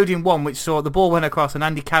 including one which saw the ball went across and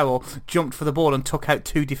Andy Carroll jumped for the ball and took out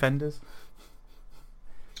 2 defenders.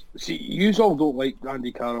 See, you all don't like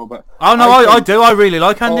Andy Carroll, but I do. I really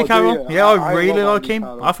like Andy Carroll. Yeah, I really like Andy him.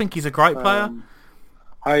 Carroll. I think he's a great player.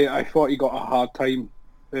 I thought he got a hard time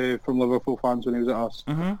from Liverpool fans when he was at us,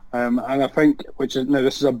 and I think,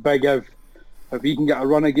 this is a big if he can get a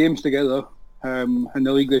run of games together in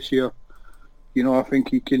the league this year, you know, I think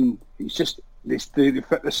he can. He's just they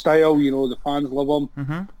fit the style. You know, the fans love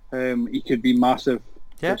him. He could be massive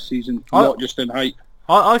this season, not just in height.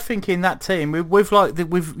 I think in that team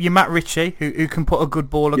with your Matt Ritchie who can put a good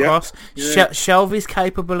ball across. Shelvey's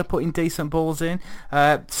capable of putting decent balls in.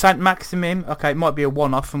 Saint Maximin, okay, it might be a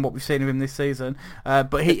one-off from what we've seen of him this season,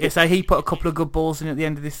 but he put a couple of good balls in at the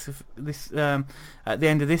end of this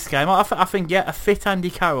game. I think a fit Andy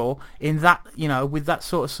Carroll in that, with that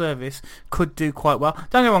sort of service could do quite well.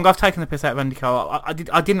 Don't get me wrong, I've taken the piss out of Andy Carroll.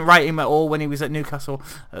 I didn't rate him at all when he was at Newcastle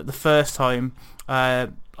the first time.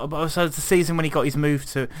 So the season when he got his move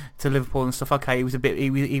to Liverpool and stuff, okay, he was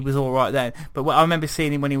all right then. But I remember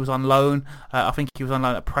seeing him when he was on loan. I think he was on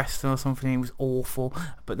loan at Preston or something. He was awful.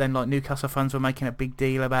 But then like Newcastle fans were making a big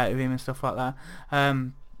deal about him and stuff like that.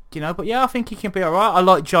 But yeah, I think he can be all right. I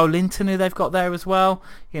like Joe Linton, who they've got there as well.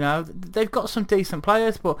 They've got some decent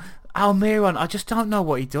players, but Almiron, I just don't know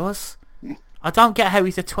what he does. I don't get how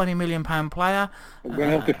he's a £20 million player. I'm going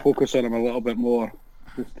to have to focus on him a little bit more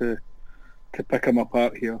just to pick him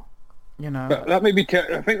apart here. But that may be.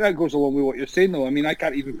 I think that goes along with what you're saying, though. I mean, I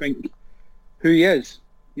can't even think who he is.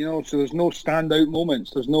 So there's no standout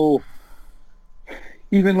moments. There's no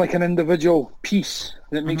even like an individual piece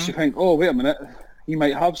that makes you think, oh, wait a minute, he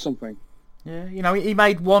might have something. Yeah, he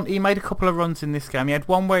made a couple of runs in this game. He had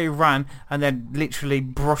one where he ran and then literally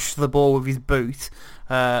brushed the ball with his boot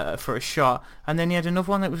for a shot, and then he had another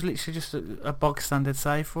one that was literally just a bog standard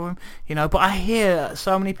save for him. But I hear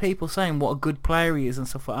so many people saying what a good player he is and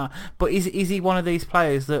stuff like that. But is he one of these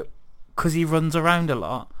players that, because he runs around a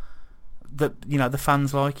lot, that the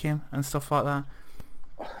fans like him and stuff like that?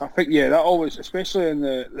 I think that always, especially in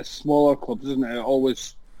the smaller clubs, isn't it? It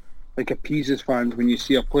always appeases fans when you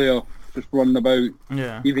see a player just running about,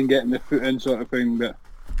 even getting the foot in sort of thing. But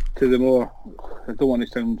to the more, I don't want to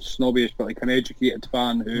sound snobbish, but like an educated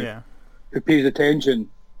fan who pays attention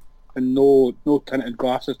and no tinted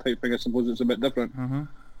glasses type thing, I suppose it's a bit different.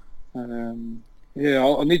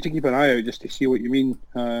 I'll need to keep an eye out just to see what you mean.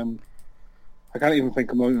 I can't even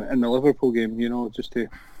think of him in the Liverpool game, just to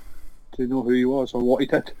know who he was or what he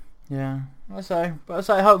did. Yeah, I say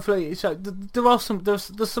hopefully. So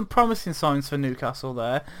there's some promising signs for Newcastle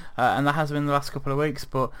there, and there has been the last couple of weeks.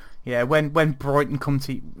 But yeah, when Brighton come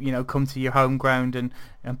to your home ground and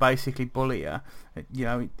basically bully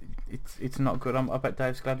you, it's not good. I bet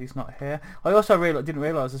Dave's glad he's not here. I also didn't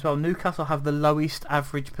realise as well, Newcastle have the lowest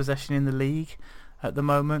average possession in the league at the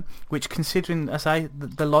moment, which, considering, I say,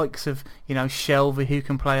 the likes of Shelvey, who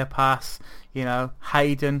can play a pass,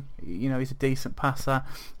 Hayden, he's a decent passer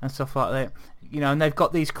and stuff like that, and they've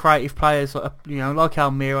got these creative players like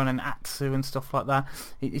Almiron and Atsu and stuff like that.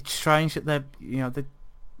 It's strange that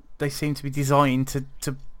they seem to be designed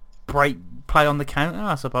to play on the counter,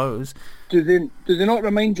 I suppose. Do they not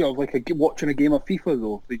remind you of watching a game of FIFA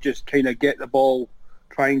though? They just kind of get the ball,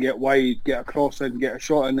 try and get wide, get a cross in, get a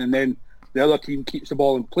shot in, and then the other team keeps the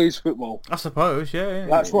ball and plays football. I suppose, yeah.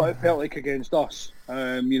 That's what it felt like against us.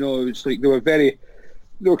 It's like they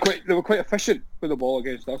were quite efficient with the ball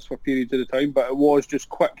against us for periods of the time, but it was just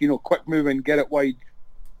quick moving, get it wide,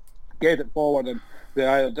 get it forward, and they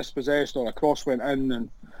either dispossessed or a cross went in,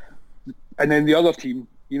 and then the other team,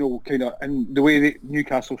 kind of, and the way that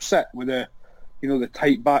Newcastle sit with the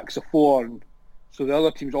tight backs of four, and so the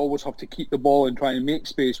other teams always have to keep the ball and try and make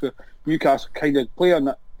space. Where Newcastle kind of play on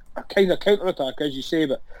that. A kind of counter-attack, as you say,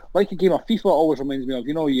 but like a game of FIFA, it always reminds me of,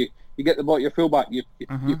 you get the ball at your fullback, you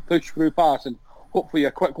push through pass, and hopefully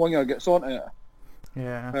a quick winger gets onto it.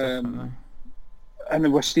 Yeah, definitely. And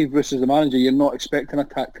then with Steve Bruce as the manager, you're not expecting a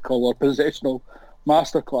tactical or possessional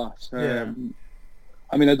masterclass. I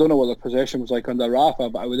mean, I don't know what the possession was like under Rafa,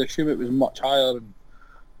 but I would assume it was much higher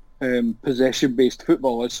in possession-based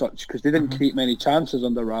football as such, because they didn't create many chances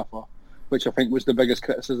under Rafa, which I think was the biggest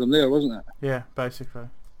criticism there, wasn't it? Yeah, basically.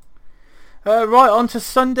 Right, on to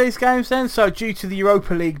Sunday's games then. So due to the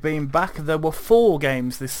Europa League being back, there were 4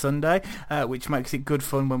 games this Sunday, which makes it good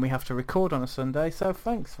fun when we have to record on a Sunday, so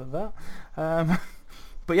thanks for that.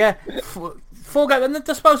 But yeah, 4 games, and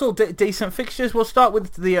I suppose all decent fixtures. We'll start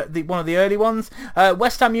with the one of the early ones.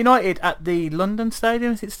 West Ham United at the London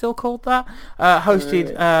Stadium, is it still called that?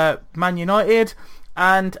 Hosted Man United,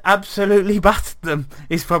 and absolutely battered them,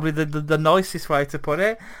 is probably the nicest way to put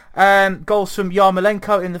it. Goals from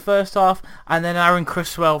Yarmolenko in the first half, and then Aaron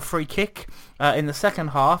Cresswell free kick in the second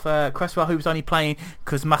half. Cresswell, who was only playing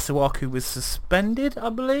because Masuaku was suspended, I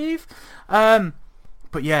believe.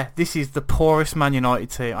 But yeah, this is the poorest Man United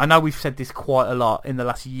team. I know we've said this quite a lot in the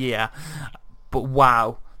last year, but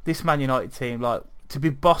wow, this Man United team, to be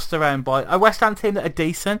bossed around by a West Ham team that are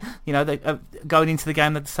decent, they are going into the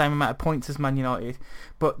game at the same amount of points as Man United,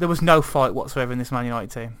 but there was no fight whatsoever in this Man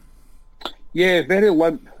United team. Yeah, very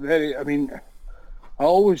limp. I mean, I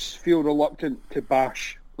always feel reluctant to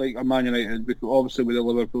bash like a Man United, because obviously with the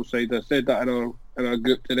Liverpool side. I said that in our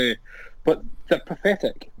group today, but they're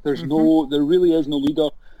pathetic. There's there really is no leader.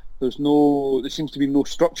 There seems to be no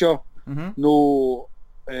structure, no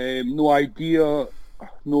idea,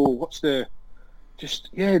 no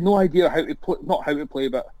idea how to play, not how to play,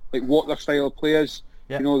 but like what their style of play is.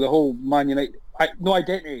 Yeah. You know, the whole Man United, no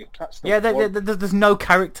identity. There's no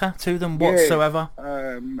character to them whatsoever.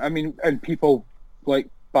 I mean, and people like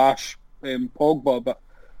bash Pogba, but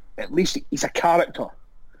at least he's a character.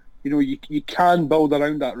 You know, you can build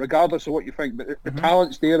around that, regardless of what you think. But the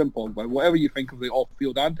talent's there in Pogba, whatever you think of the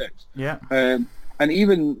off-field antics. Yeah. And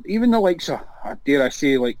even the likes of, dare I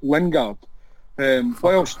say, like Lingard,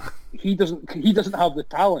 whilst he doesn't have the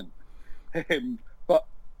talent, but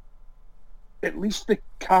at least the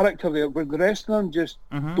character there. But the rest of them just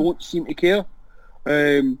don't seem to care.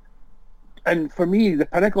 And for me, the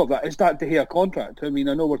pinnacle of that is that De Gea contract. I mean,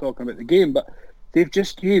 I know we're talking about the game, but they've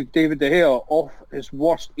just gave David De Gea off his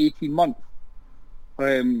worst 18 months,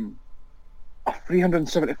 a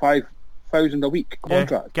 375,000 a week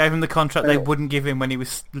contract. Yeah, gave him the contract they wouldn't give him when he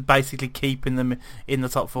was basically keeping them in the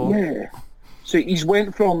top four. Yeah. So he's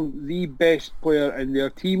went from the best player in their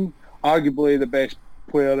team, arguably the best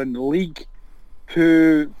player in the league,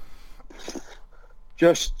 to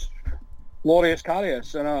just Laureus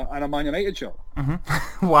Karius in a Man United shirt.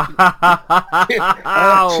 Wow.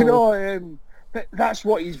 You know, that's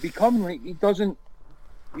what he's become. Like, he doesn't,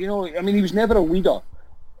 you know, I mean, he was never a leader,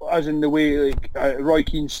 as in the way like Roy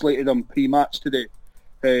Keane slated him pre-match today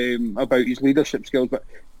about his leadership skills. But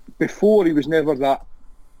before, he was never that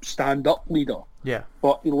stand-up leader. Yeah.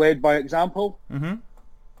 But he led by example.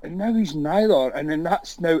 And now he's neither, and then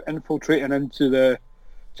that's now infiltrating into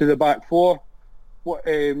the back four. What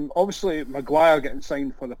obviously Maguire getting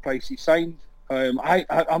signed for the price he signed.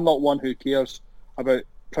 I'm not one who cares about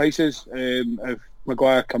prices. If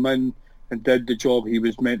Maguire come in and did the job he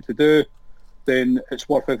was meant to do, then it's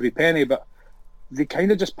worth every penny. But they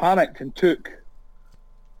kind of just panicked and took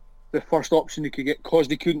the first option they could get because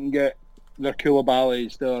they couldn't get their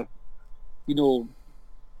Koulibalys, their, you know,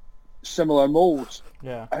 similar molds.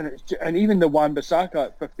 Yeah. And even the Wan-Bissaka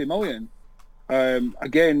at 50 million.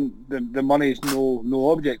 Again, the money's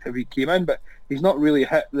no object if he came in, but he's not really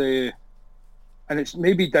hit the. And it's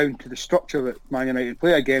maybe down to the structure that Man United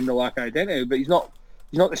play, again, the lack of identity, but he's not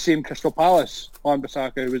the same Crystal Palace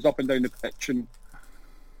Wan-Bissaka who was up and down the pitch, and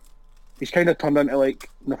he's kind of turned into like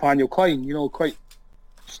Nathaniel Klein, you know, quite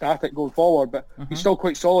static going forward, but he's still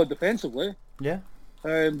quite solid defensively. Yeah.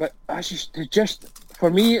 But that's just for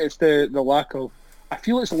me, it's the lack of. I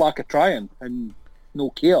feel it's a lack of trying and no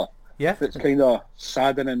care. Yeah. It's kind of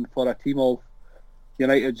saddening for a team of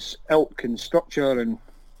United's ilk and structure, and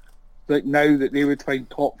like now that they would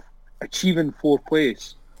find achieving fourth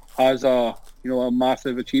place as a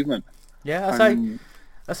massive achievement. Yeah,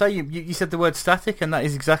 I say you said the word static, and that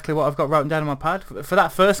is exactly what I've got written down on my pad. For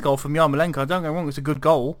that first goal from Yarmolenko, don't get me wrong, it was a good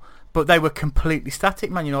goal, but they were completely static,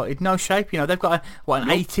 Man United. No shape, you know, they've got an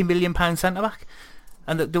 £80 million centre-back,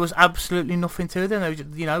 and there was absolutely nothing to them. They were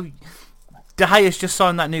just, you know, De Gea's just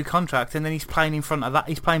signed that new contract, and then he's playing in front of that.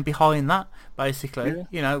 He's playing behind that, basically. Yeah.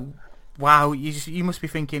 You know, wow, you must be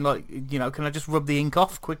thinking, like, you know, can I just rub the ink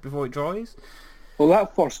off quick before it dries? Well,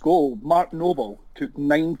 that first goal, Mark Noble took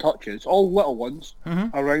 9 touches, all little ones,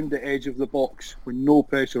 around the edge of the box with no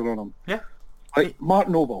pressure on him. Yeah. Like, Mark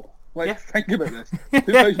Noble. Like, think about this.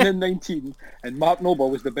 2019, and Mark Noble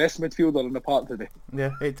was the best midfielder in the park today.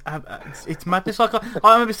 Yeah, it's madness. Like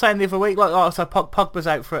I remember saying the other week, like, so Pogba's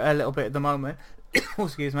out for a little bit at the moment. Oh,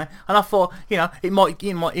 excuse me. And I thought, you know, it might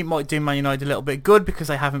do Man United a little bit good because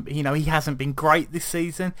he hasn't been great this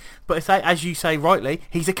season. But as you say rightly,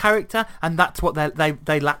 he's a character, and that's what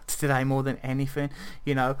they lacked today more than anything.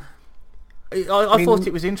 You know, I thought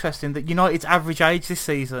it was interesting that United's average age this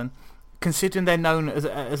season, considering they're known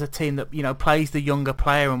as a team that, you know, plays the younger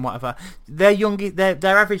player and whatever, their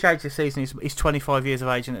average age this season is 25 years of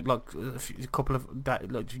age, and like a couple of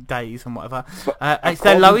days and whatever. It's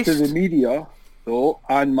their lowest. To the media, though,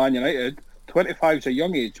 and Man United, 25 is a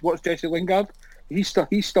young age. What's Jesse Lingard? He's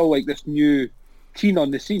still like this new teen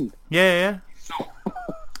on the scene. Yeah. So.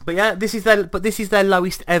 But yeah, this is their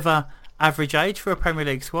lowest ever average age for a Premier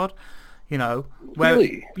League squad. You know,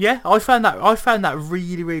 really? Yeah, I found that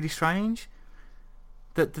really, really strange.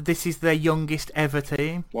 That this is their youngest ever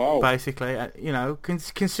team. Wow. Basically, you know,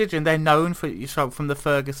 considering they're known from the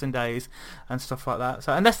Ferguson days and stuff like that.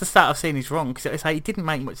 So, unless the stat I've seen is wrong, because it didn't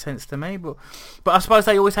make much sense to me. But I suppose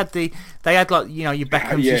they always had like, you know, your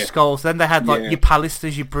Beckhams, your Scholes. Then they had like your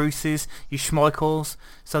Pallisters, your Bruces, your Schmeichels.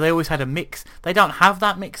 So they always had a mix. They don't have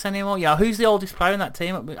that mix anymore. You know, who's the oldest player in that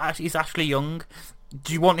team? It's Ashley Young.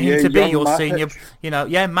 Do you want him to be your Matic. senior? Matic.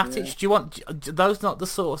 Yeah. Do you want those? Not the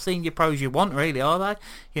sort of senior pros you want, really, are they?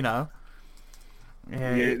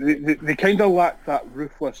 Yeah, they kind of lack that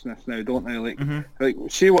ruthlessness now, don't they? Like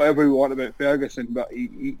say whatever we want about Ferguson, but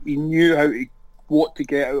he knew what to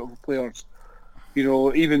get out of players.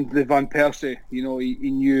 Even the Van Persie,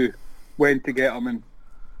 he knew when to get them and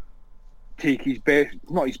take his best,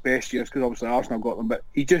 not his best years, because obviously Arsenal got them, but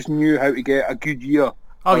he just knew how to get a good year.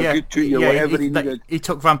 Oh yeah, a good 2 year, whatever he needed. He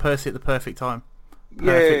took Van Persie at the perfect time.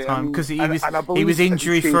 Because he was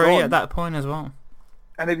injury free at that point as well.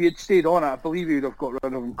 And if he had stayed on, I believe he would have got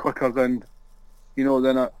rid of him quicker than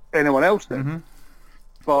anyone else did. Mm-hmm.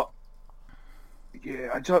 But yeah,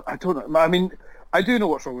 I don't know. I mean, I do know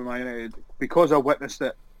what's wrong with Man United because I witnessed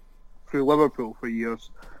it through Liverpool for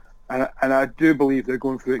years, and I do believe they're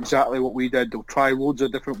going through exactly what we did. They'll try loads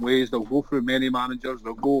of different ways. They'll go through many managers.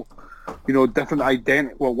 They'll go, different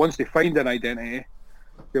identity. Well, once they find an identity,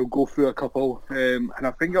 they'll go through a couple, and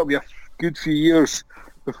I think it'll be a good few years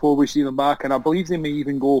before we see them back. And I believe they may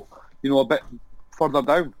even go, a bit further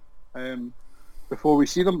down before we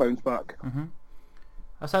see them bounce back. Mm-hmm.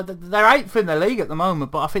 I said they're 8th in the league at the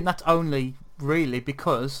moment, but I think that's only really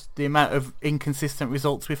because the amount of inconsistent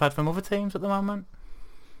results we've had from other teams at the moment.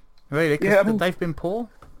 Really, because they've been poor.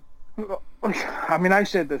 I mean, I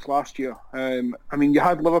said this last year. You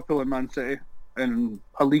had Liverpool and Man City in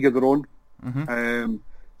a league of their own. Mm-hmm.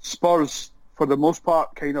 Spurs, for the most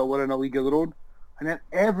part, kind of were in a league of their own. And then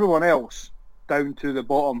everyone else, down to the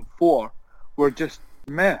bottom 4, were just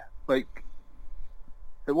meh. Like,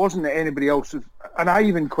 it wasn't that anybody else was... And I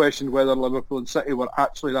even questioned whether Liverpool and City were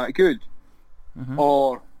actually that good. Mm-hmm.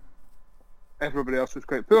 Or everybody else was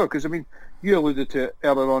quite poor. Because, you alluded to it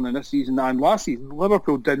earlier on in this season and last season.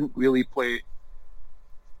 Liverpool didn't really play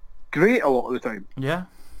great a lot of the time. Yeah.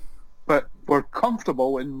 But were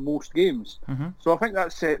comfortable in most games. Mm-hmm. So I think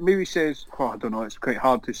that's maybe says... I don't know, it's quite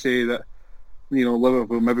hard to say that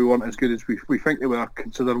Liverpool maybe weren't as good as we think they were,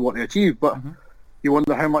 considering what they achieved. But you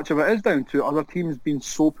wonder how much of it is down to other teams being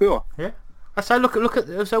so poor. Yeah. I say look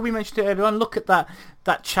at so we mentioned it earlier on. Look at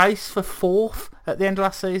that chase for 4th at the end of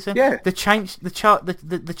last season. Yeah. The chase for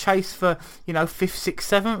 5th, 6th,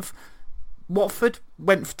 7th. Watford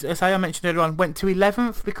went, as I mentioned earlier on, went to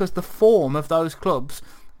 11th because the form of those clubs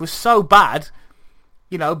was so bad.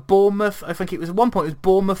 Bournemouth, I think it was at one point, it was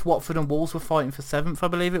Bournemouth, Watford and Wolves were fighting for 7th, I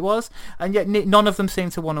believe it was, and yet none of them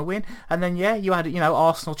seemed to want to win. And then you had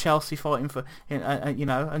Arsenal, Chelsea fighting for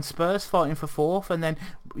and Spurs fighting for 4th, and then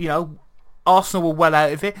Arsenal were well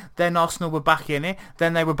out of it, then Arsenal were back in it,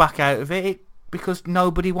 then they were back out of it because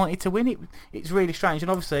nobody wanted to win it. It's really strange.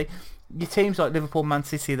 And obviously your teams like Liverpool, Man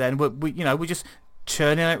City then we're just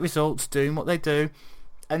churning out results, doing what they do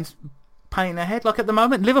and painting their head. Like at the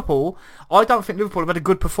moment, Liverpool, I don't think Liverpool have had a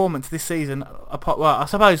good performance this season. I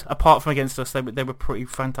suppose apart from against us, they were pretty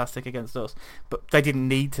fantastic against us, but they didn't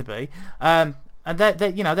need to be. And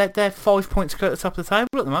they're 5 points clear at the top of the table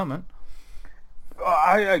at the moment.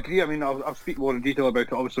 I agree. I'll speak more in detail about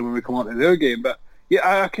it obviously when we come on to their game, but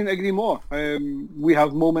yeah, I can agree more. We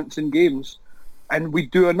have moments in games and we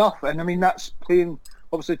do enough, and that's playing.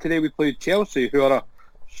 Obviously today we played Chelsea, who are a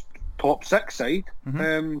top 6 side.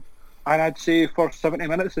 Mm-hmm. And I'd say for 70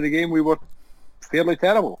 minutes of the game we were fairly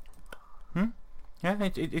terrible. Yeah,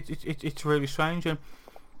 it's really strange.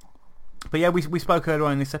 But yeah, we spoke earlier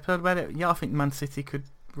on in this episode about it. Yeah, I think Man City could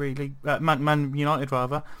really, Man United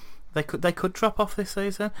rather, they could drop off this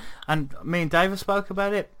season. And me and David spoke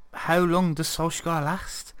about it. How long does Solskjaer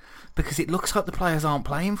last? Because it looks like the players aren't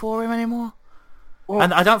playing for him anymore. Well,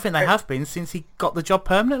 and I don't think they have been since he got the job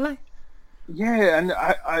permanently. Yeah, and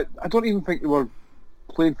I don't even think they were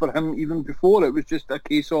playing for him even before. It was just a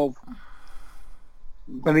case of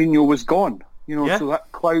Mourinho was gone, so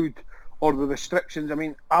that cloud or the restrictions.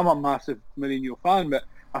 I'm a massive Mourinho fan, but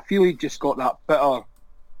I feel he just got that bitter,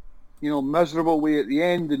 miserable way at the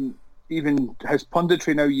end, and even his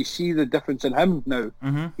punditry now, you see the difference in him now.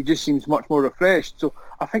 Mm-hmm. He just seems much more refreshed. So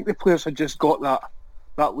I think the players had just got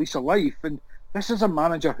that lease of life, and this is a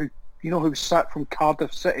manager who sat from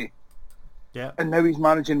Cardiff City. Yeah. And now he's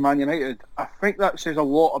managing Man United. I think that says a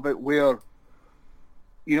lot about where,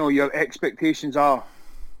 your expectations are.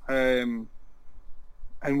 And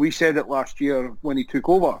we said it last year when he took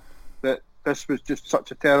over, that this was just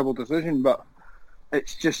such a terrible decision. But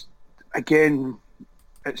it's just, again,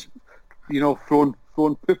 it's, throwing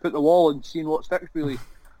poop at the wall and seeing what sticks, really.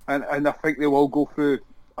 And I think they will go through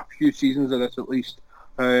a few seasons of this at least.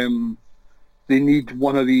 They need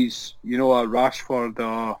one of these, a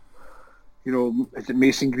Rashford, is it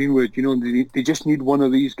Mason Greenwood? They just need one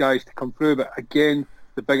of these guys to come through. But again,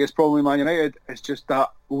 the biggest problem with Man United is just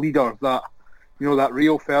that leader, that You know, that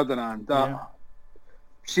Rio Ferdinand.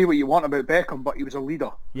 Say what you want about Beckham, but he was a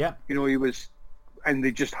leader. Yeah. You know, he was, and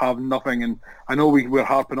they just have nothing. And I know we're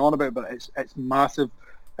harping on about it, but it's massive.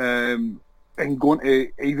 And going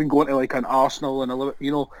to like an Arsenal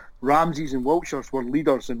and Ramses and Wiltshires were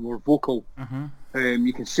leaders and were vocal.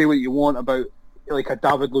 You can say what you want about like a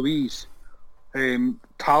David Luiz,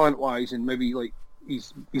 talent-wise, and maybe like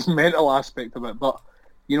his mental aspect of it, but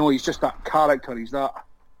you know, he's just that character. He's that.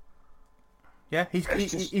 Yeah,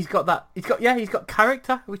 he's got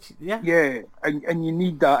character, which and you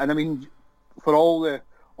need that. And I mean, for all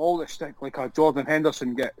the stick like a Jordan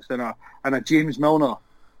Henderson gets and a James Milner,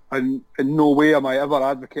 and in no way am I ever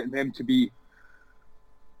advocating them to be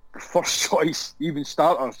first choice, even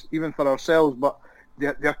starters, even for ourselves, but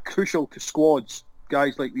they're crucial to squads,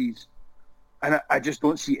 guys like these, and I just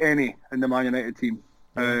don't see any in the Man United team,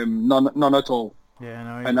 none at all. Yeah,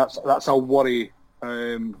 no, and that's a worry,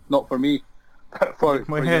 not for me, but for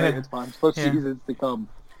United fans for seasons to come.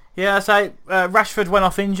 Yeah, so Rashford went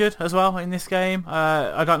off injured as well in this game.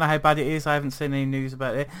 I don't know how bad it is. I haven't seen any news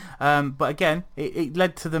about it. But again, it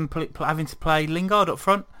led to them having to play Lingard up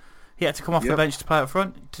front. He had to come off the bench to play up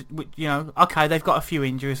front. Okay, they've got a few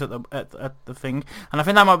injuries at the thing, and I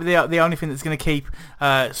think that might be the only thing that's going to keep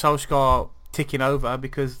Solskjaer ticking over,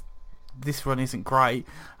 because this run isn't great.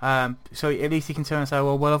 So at least he can turn and say,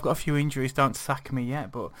 well, I've got a few injuries. Don't sack me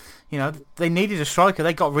yet. But they needed a striker.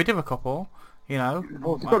 They got rid of a couple. Well,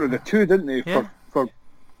 they got rid of two, didn't they? Yeah. For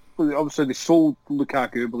obviously they sold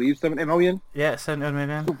Lukaku, I believe, 70 million. Yeah, 70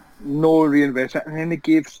 million. So no reinvestment, and then they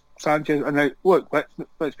gave Sanchez. And now, look,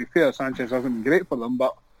 let's be fair, Sanchez hasn't been great for them,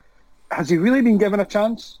 but has he really been given a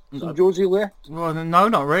chance since Josie left? Well, no,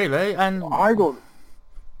 not really. And I don't.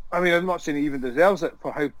 I mean, I'm not saying he even deserves it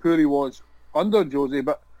for how poor he was under Josie,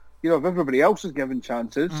 but if everybody else is given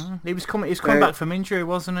chances. He was coming back from injury,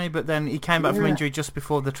 wasn't he? But then he came back from injury just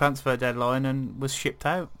before the transfer deadline and was shipped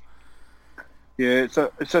out. Yeah,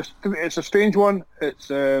 it's a strange one.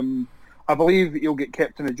 It's I believe he'll get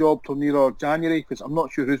kept in a job till nearer January, because I'm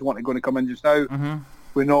not sure who's going to come in just now.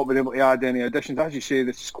 We've not been able to add any additions. As you say,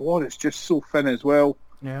 the squad is just so thin as well.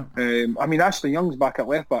 Yeah. I mean, Ashley Young's back at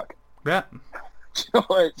left back. Yeah.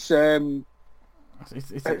 It's just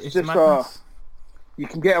madness. You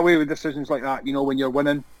can get away with decisions like that, when you're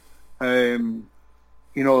winning. If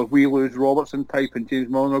we lose Robertson type and James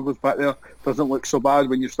Milner goes back there, doesn't look so bad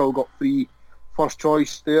when you've still got 3 first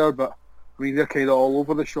choice there. But I mean, they're kind of all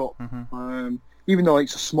over the shop. Even though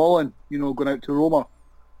it's a Smalling, going out to Roma,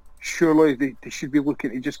 surely they should be looking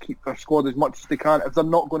to just keep their squad as much as they can if they're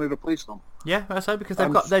not going to replace them. Yeah, that's right, because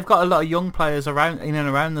they've got a lot of young players around in and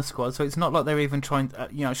around the squad, so it's not like they're even trying,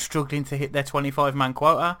 struggling to hit their 25-man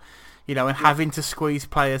quota. And having to squeeze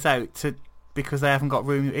players out because they haven't got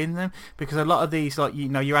room in them. Because a lot of these, like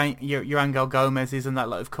your Angel Gomez's and that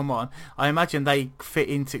lot have come on. I imagine they fit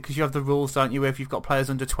into, because you have the rules, don't you? If you've got players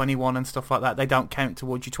under 21 and stuff like that, they don't count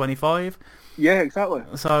towards your 25. Yeah, exactly.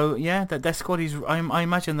 So yeah, their squad is. I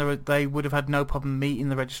imagine they would have had no problem meeting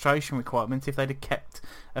the registration requirements if they'd have kept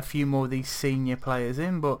a few more of these senior players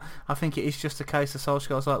in. But I think it is just a case of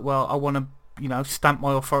Solskjaer's like, well, I want to. Stamp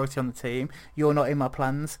my authority on the team. You're not in my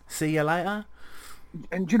plans. See you later.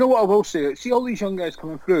 And do you know what I will say? See all these young guys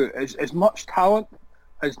coming through, as much talent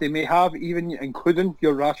as they may have, even including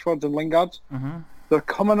your Rashfords and Lingards, they're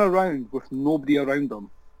coming around with nobody around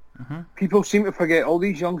them. People seem to forget all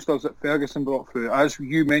these youngsters that Ferguson brought through, as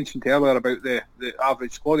you mentioned earlier about the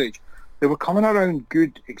average squad age. They were coming around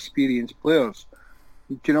good, experienced players.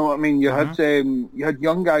 Do you know what I mean? You had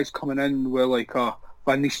young guys coming in with like a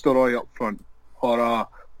Van Nistelrooy up front, or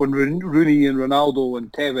when Rooney and Ronaldo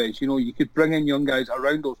and Tevez, you could bring in young guys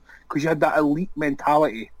around those, because you had that elite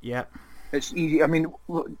mentality. Yeah. It's easy. I mean,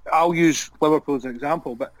 I'll use Liverpool as an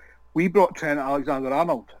example, but we brought Trent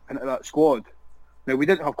Alexander-Arnold into that squad. Now, we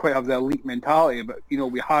didn't quite have the elite mentality, but,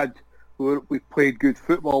 we played good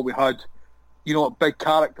football. We had, big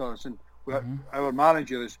characters, and our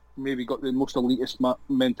manager has maybe got the most elitist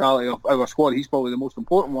mentality of our squad. He's probably the most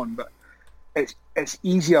important one, but it's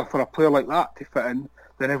easier for a player like that to fit in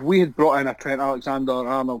than if we had brought in a Trent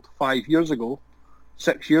Alexander-Arnold 5 years ago,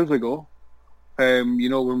 6 years ago, when we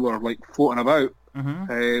were like floating about.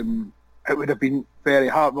 It would have been very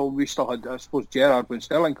hard. Well, we still had, I suppose, Gerrard when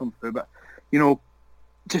Sterling come through, but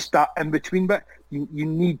just that in between bit, you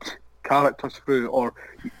need characters through, or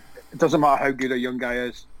it doesn't matter how good a young guy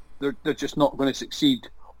is, they're just not going to succeed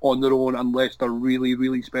on their own unless they're really,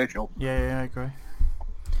 really special. Yeah, I agree.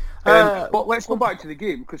 But let's go back to the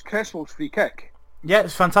game, because Cresswell's free kick. Yeah,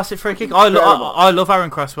 it's a fantastic free kick. Incredible. I love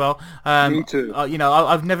Aaron Cresswell. Me too. You know,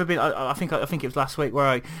 I've never been. I think it was last week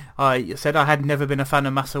where I said I had never been a fan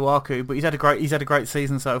of Masuaku, but he's had a great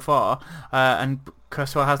season so far. And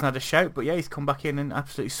Cresswell hasn't had a shout, but yeah, he's come back in and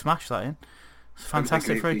absolutely smashed that in. It's a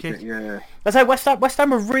fantastic free kick. Yeah. I say West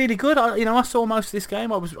Ham were really good. I saw most of this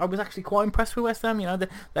game. I was actually quite impressed with West Ham. You know,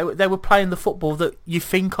 they were playing the football that you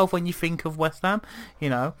think of when you think of West Ham. You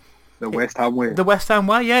know. The West Ham way. The West Ham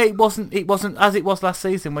way, yeah. It wasn't as it was last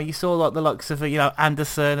season, where you saw like the likes of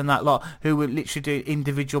Anderson and that lot, who would literally do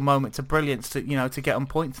individual moments of brilliance to get on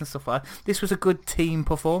points and stuff like that. This was a good team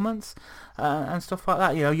performance and stuff like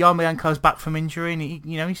that. You know, Yarmolenko's back from injury, and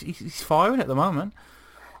he's firing at the moment.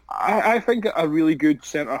 I think a really good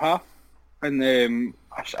centre half, and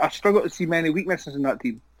I struggle to see many weaknesses in that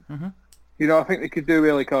team. Mm-hmm. You know, I think they could do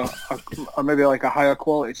with like a maybe like a higher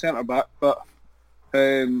quality centre back, but.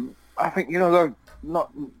 I think they're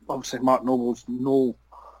not obviously Mark Noble's no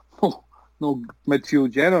midfield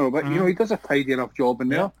general, but he does a tidy enough job in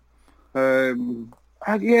there.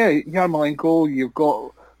 Yarmolenko, you've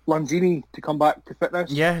got Lanzini to come back to fitness.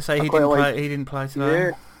 Yeah, so he didn't play today.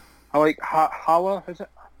 Yeah, I like Haller, is it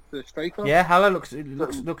the striker? Yeah, Haller looks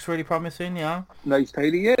really promising. Yeah, nice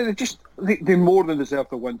tidy. Yeah, they more than deserve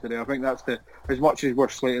to win today. I think that's as much as we're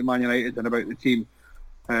slating Man United and about the team.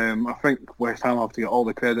 I think West Ham have to get all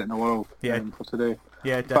the credit in the world for today.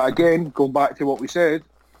 Yeah, definitely. But again, going back to what we said,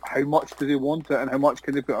 how much do they want it and how much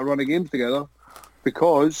can they put a run of games together?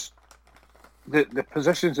 Because the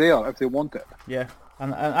position's there if they want it. Yeah,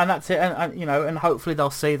 and that's it. And hopefully they'll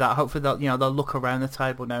see that. Hopefully they'll look around the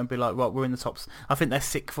table now and be like, right, we're in the tops. I think they're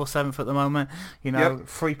 6th or 7th at the moment.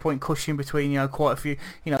 3-point cushion between quite a few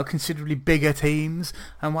considerably bigger teams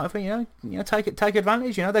and whatever. Take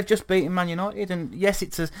advantage. They've just beaten Man United, and yes,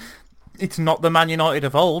 it's not the Man United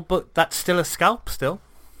of old, but that's still a scalp still.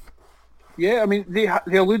 Yeah, I mean they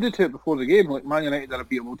alluded to it before the game, like Man United are a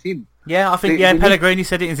beatable team. Yeah, I think Pellegrini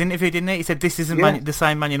said it in his interview, didn't he? He said this isn't the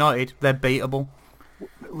same Man United. They're beatable.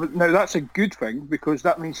 Now that's a good thing because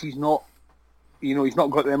that means he's not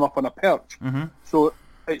got them up on a perch. Mm-hmm. So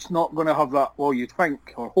it's not going to have that. Well, you'd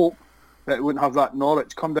think or hope that it wouldn't have that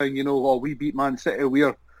Norwich come down. We beat Man City.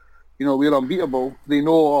 We're unbeatable. They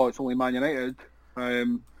know, it's only Man United.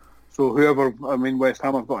 So whoever, West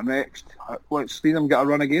Ham have got next. Let's see them get a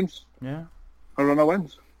run of games. Yeah, a run of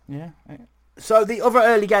wins. Yeah. So the other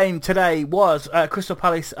early game today was Crystal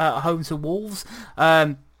Palace home to Wolves.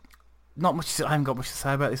 Not much. I haven't got much to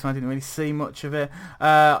say about this one. I didn't really see much of it.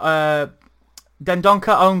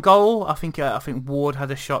 Dendoncker own goal. I think Ward had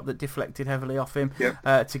a shot that deflected heavily off him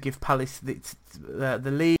to give Palace the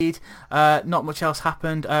lead. Not much else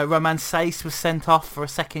happened. Roman Saiss was sent off for a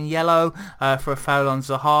second yellow for a foul on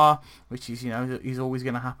Zaha, which is he's always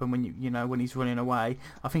going to happen when when he's running away.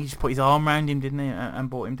 I think he just put his arm around him, didn't he, and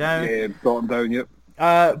brought him down. Yeah, brought him down. Yep.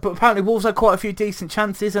 But apparently Wolves had quite a few decent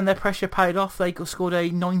chances and their pressure paid off. They scored a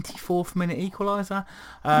 94th minute equaliser.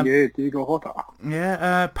 Diego Jota.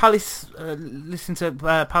 Yeah, Palace, listen to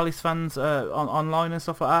Palace fans online and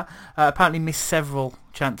stuff like that, apparently missed several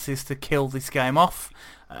chances to kill this game off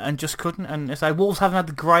and just couldn't. And so Wolves haven't had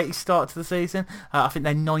the greatest start to the season. I think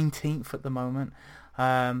they're 19th at the moment.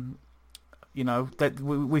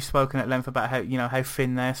 We've spoken at length about how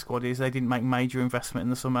thin their squad is. They didn't make major investment in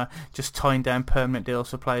the summer, just tying down permanent deals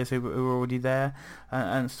for players who were already there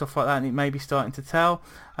and stuff like that. And it may be starting to tell.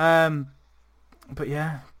 But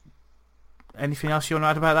yeah, anything else you want to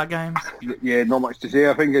add about that game? Yeah, not much to say.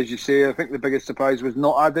 I think, as you say, the biggest surprise was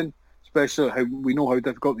not adding, especially how we know how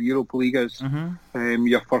difficult the Europa League is. Mm-hmm.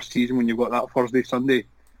 Your first season when you've got that Thursday, Sunday.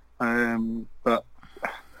 But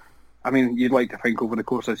you'd like to think over the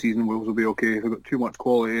course of the season Wolves will be okay. They've got too much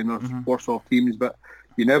quality and there's worse off teams, but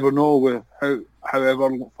you never know with however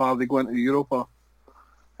far they go into Europa.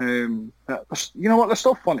 They're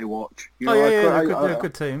still fun to watch. They're a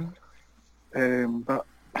good team. But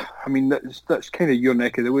that's kind of your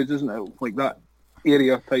neck of the woods, isn't it? Like that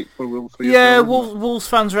area type for Wolves. Wolves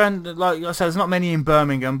fans around, like I said, there's not many in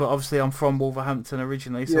Birmingham, but obviously I'm from Wolverhampton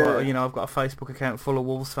originally, so I've got a Facebook account full of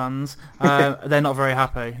Wolves fans. They're not very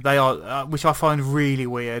happy. They are, which I find really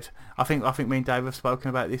weird. I think me and Dave have spoken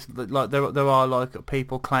about this. Like there are like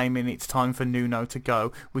people claiming it's time for Nuno to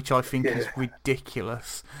go, which I think is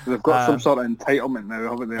ridiculous. They've got some sort of entitlement now,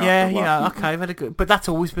 haven't they? Okay, very good. But that's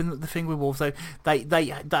always been the thing with Wolves. They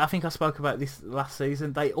I think I spoke about this last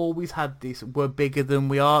season. They always had this. We're bigger than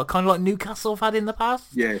we are, kind of like Newcastle have had in the past.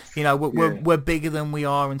 Yes. We're bigger than we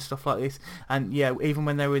are and stuff like this. And even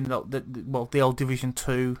when they were in the old Division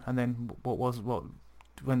 2, and then what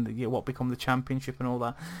what become the Championship and all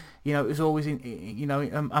that. You know, it was always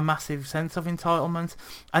a massive sense of entitlement,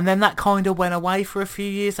 and then that kind of went away for a few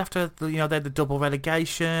years after they had the double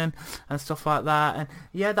relegation and stuff like that,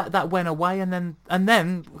 and that went away, and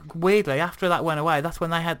then weirdly after that went away, that's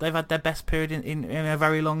when they've had their best period in a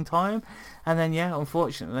very long time, and then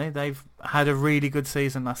unfortunately they've had a really good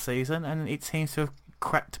season last season, and it seems to have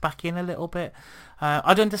crept back in a little bit.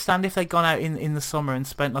 I'd understand if they'd gone out in the summer and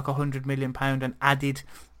spent like £100 million and added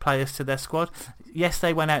players to their squad. Yes,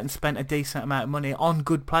 they went out and spent a decent amount of money on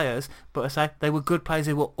good players, but I say they were good players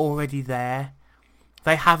who were already there.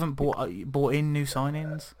 They haven't bought in new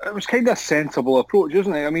signings. It was kind of a sensible approach,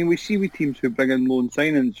 isn't it? I mean, we see with teams who bring in loan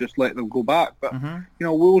signings, just let them go back. But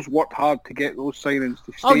Wolves worked hard to get those signings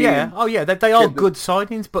to stay. Oh yeah, they are good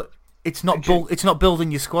signings, but it's not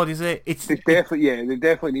building your squad, is it? They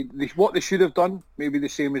definitely need. What they should have done, maybe the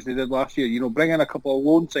same as they did last year. Bring in a couple of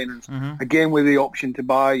loan signings again with the option to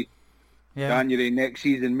buy January next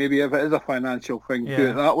season. Maybe if it is a financial thing, do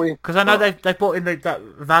it that way. Because I know they bought in that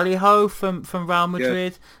Vallejo from Real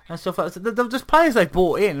Madrid and stuff like that. They're just players they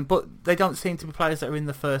bought in, but they don't seem to be players that are in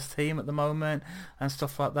the first team at the moment and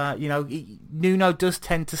stuff like that. Nuno does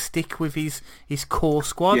tend to stick with his core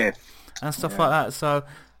squad and stuff like that. So.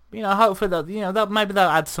 Hopefully that maybe they'll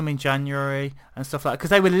add some in January and stuff like that, because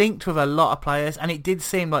they were linked with a lot of players, and it did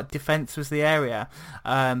seem like defence was the area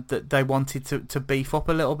that they wanted to beef up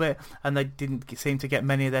a little bit, and they didn't seem to get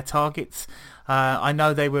many of their targets. I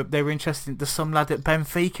know they were interested. There's some lad at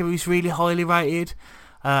Benfica who's really highly rated.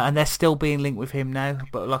 And they're still being linked with him now,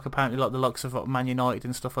 but apparently the likes of Man United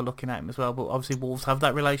and stuff are looking at him as well. But obviously Wolves have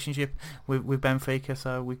that relationship with Benfica,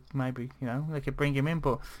 so we maybe they could bring him in.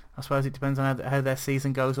 But I suppose it depends on how their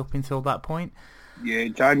season goes up until that point. Yeah,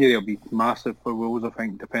 January will be massive for Wolves, I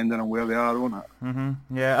think, depending on where they are, won't it?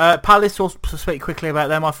 Yeah, Palace, will speak quickly about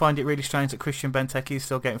them. I find it really strange that Christian Benteke is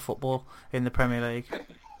still getting football in the Premier League.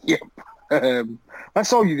 Yeah.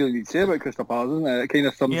 That's all you really need to say about Crystal Palace, isn't it? It kind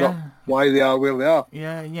of sums up why they are where they are.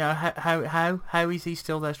 Yeah, how is he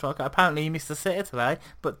still their striker? Apparently he missed the sitter today,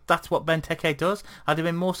 but that's what Benteke does. I'd have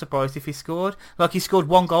been more surprised if he scored. He scored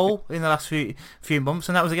one goal in the last few months,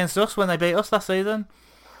 and that was against us when they beat us last season,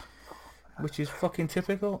 which is fucking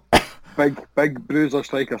typical. Big bruiser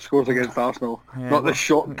striker scores against Arsenal. Not the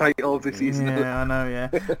shot title of the season. Yeah, I know,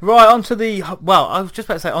 Right, I was just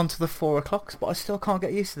about to say onto the 4 o'clocks, but I still can't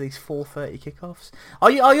get used to these 4:30 kickoffs.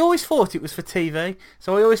 I always thought it was for TV,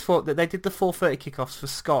 so I always thought that they did the 4:30 kickoffs for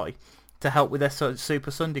Sky to help with their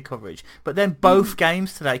Super Sunday coverage. But then both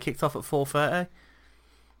games today kicked off at 4:30,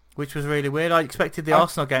 which was really weird. I expected the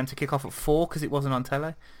Arsenal game to kick off at 4 because it wasn't on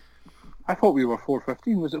telly. I thought we were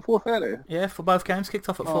 4:15. Was it 4:30? Yeah, for both games, kicked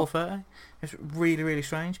off at 4:30. It's really, really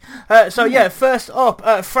strange. First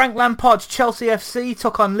up, Frank Lampard's Chelsea FC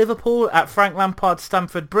took on Liverpool at Frank Lampard's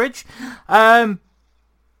Stamford Bridge.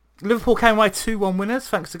 Liverpool came away 2-1 winners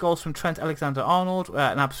thanks to goals from Trent Alexander-Arnold,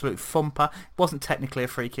 an absolute thumper. It wasn't technically a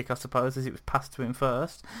free kick, I suppose, as it was passed to him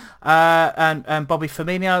first. And Bobby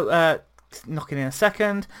Firmino knocking in a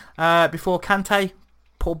second before Kante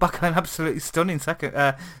pulled back an absolutely stunning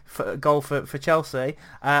second goal for Chelsea.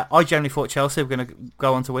 I generally thought Chelsea were going to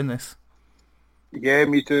go on to win this. Yeah,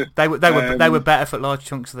 me too. They were better for large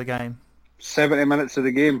chunks of the game. 70 minutes of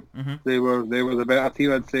the game, they were the better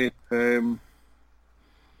team, I'd say.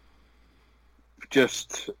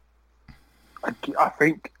 I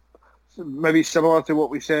think maybe similar to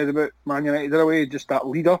what we said about Man United in a way, just that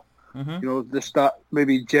leader. Just that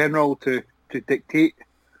maybe general to dictate,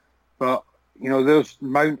 but. There's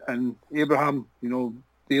Mount and Abraham,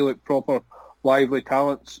 they look proper lively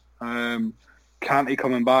talents. Kante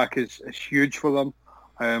coming back is huge for them.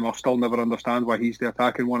 I'll still never understand why he's the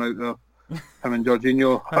attacking one out there. Him and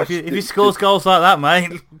Jorginho. If he scores goals like that,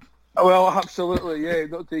 mate. Well, absolutely, yeah,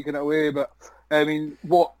 not taking it away. But, I mean,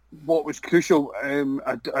 what was crucial, I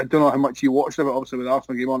don't know how much you watched of it, obviously with the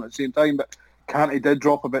Arsenal game on at the same time, but Kante did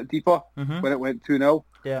drop a bit deeper when it went 2-0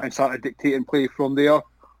 and started dictating play from there.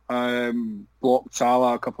 Blocked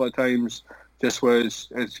Salah a couple of times, just was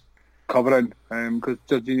covering because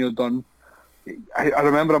Jorginho done. I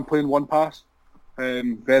remember him playing one pass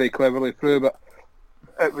very cleverly through, but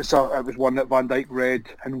it was one that Van Dijk read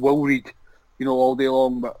and will read, all day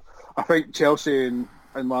long. But I think Chelsea and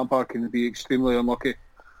Lampard can be extremely unlucky.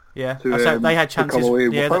 Yeah, they had chances. To come away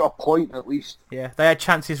without a point at least. Yeah, they had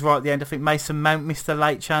chances right at the end. I think Mason Mount missed a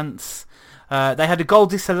late chance. They had a goal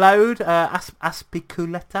disallowed,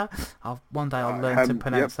 Aspiculeta. One day I'll learn to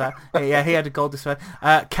pronounce that. Yeah, he had a goal disallowed.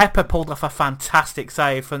 Kepa pulled off a fantastic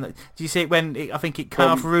save. Do you see it when I think it came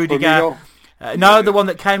off Rudiger? No, the one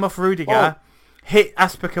that came off Rudiger. hit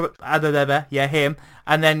Aspilicueta, yeah, him,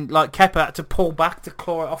 and then like Kepa had to pull back to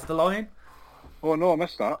claw it off the line. Oh no, I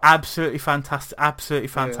missed that. Absolutely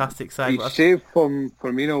fantastic save. His save from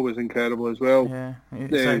Firmino was incredible as well. Yeah,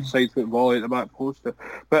 the side foot volley at the back post.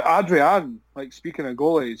 But Adrian, like speaking of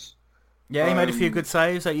goalies, yeah, he made a few good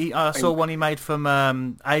saves. I saw one he made from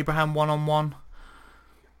Abraham 1-on-1.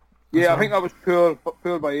 Yeah, well. I think that was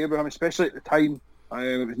poor by Abraham, especially at the time.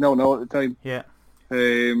 It was 0-0 at the time. Yeah.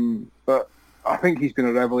 But I think he's been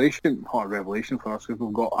a revelation. Not a revelation for us because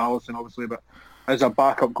we've got Alisson, obviously, but as a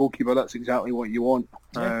backup goalkeeper, that's exactly what you want.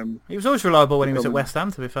 Yeah. He was always reliable when he was at West Ham,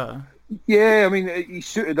 to be fair. Yeah, I mean, he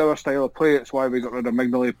suited our style of play. That's why we got rid of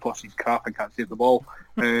Mignolet, plus he's crap and can't save the ball.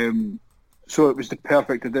 So it was the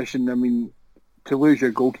perfect addition. I mean, to lose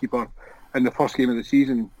your goalkeeper in the first game of the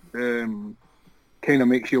season kind of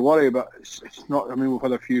makes you worry, but it's not. I mean, we've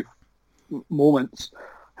had a few moments,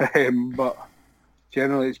 but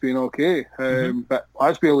generally it's been okay. But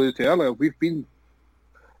as we alluded to earlier, we've been,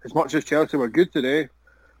 as much as Chelsea were good today,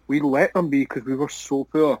 we let them be because we were so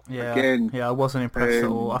poor. Yeah, again. Yeah, I wasn't impressed at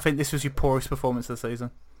all. I think this was your poorest performance of the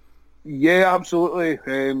season. Yeah, absolutely.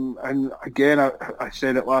 And again, I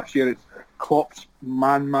said it last year, it's Klopp's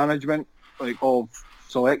man management, like of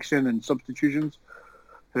selection and substitutions,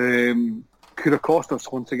 could have cost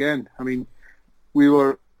us once again. I mean, we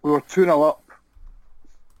were 2-0 up,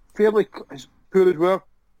 fairly, as poor as we were,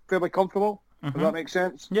 fairly comfortable, if that makes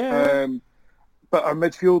sense. Yeah. But our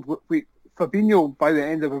midfield, Fabinho, by the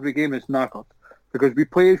end of every game, is knackered because we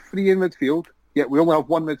play 3 in midfield, yet we only have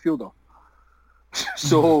 1 midfielder.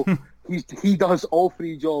 So he does all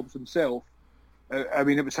 3 jobs himself. I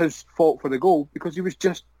mean, it was his fault for the goal because he was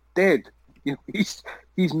just dead. You know,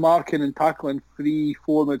 he's marking and tackling 3-4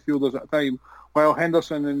 midfielders at a time, while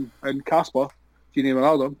Henderson and Casper, Gini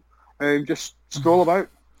Ronaldo, just stroll about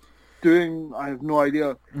doing, I have no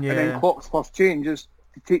idea. Yeah. And then Klopp's first change is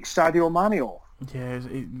to take Sadio Mane off. Yeah,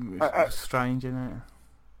 it's strange, isn't it?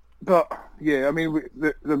 But yeah, I mean,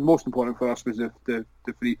 the most important for us was the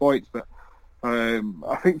 3 points. But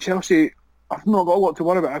I think Chelsea, I've not got a lot to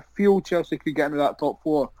worry about. I feel Chelsea could get into that top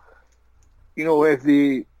 4. You know, if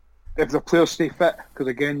the players stay fit, because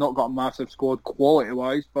again, not got a massive squad quality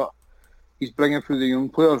wise, but he's bringing through the young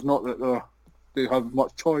players. Not that they have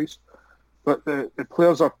much choice, but the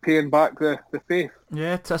players are paying back the faith.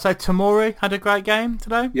 Yeah, so Tomori had a great game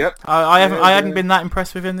today. Yep. I hadn't been that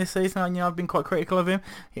impressed with him this season. I've been quite critical of him.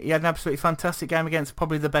 He had an absolutely fantastic game against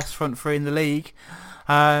probably the best front 3 in the league.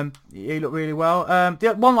 He looked really well.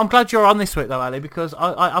 I'm glad you're on this week though, Ali, because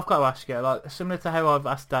I've got to ask you, like similar to how I've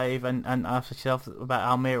asked Dave and asked yourself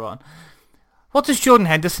about Almiron. What does Jordan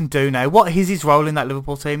Henderson do now? What is his role in that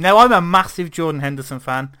Liverpool team? Now, I'm a massive Jordan Henderson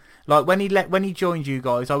fan. Like when he joined you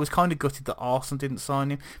guys, I was kind of gutted that Arsenal didn't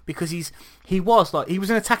sign him because he was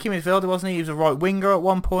an attacking midfielder, wasn't he? He was a right winger at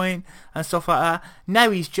one point and stuff like that.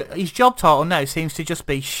 Now his job title now seems to just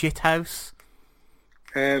be shithouse.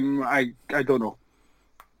 I don't know.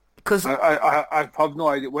 Because I have no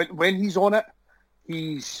idea. When he's on it,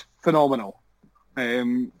 he's phenomenal.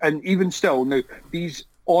 And even still, now these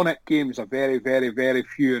on it games are very, very, very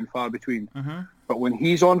few and far between. But when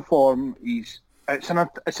he's on form, it's in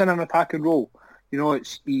an attacking role. You know,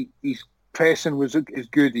 he's pressing is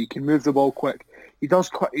good. He can move the ball quick. He has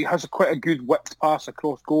quite a good whipped pass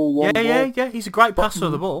across goal. Long ball. Yeah. He's a great passer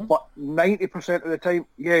of the ball. But 90% of the time,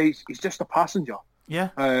 he's just a passenger. Yeah.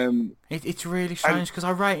 It's really strange because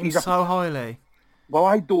I rate him so highly. Well,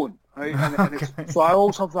 I don't. Right? And so I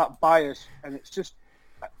also have that bias, and it's just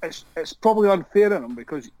it's probably unfair on him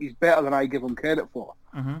because he's better than I give him credit for.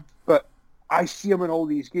 But I see him in all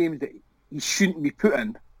these games that he shouldn't be put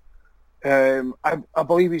in. I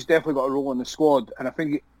believe he's definitely got a role in the squad, and I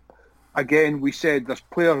think again we said there's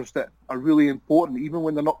players that are really important even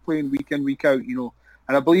when they're not playing week in week out. You know,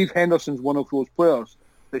 and I believe Henderson's one of those players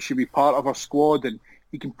that should be part of our squad, and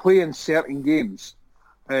he can play in certain games.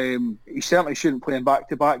 He certainly shouldn't play in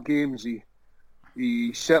back-to-back games.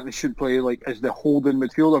 He certainly should play like as the holding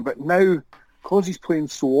midfielder. But now, because he's playing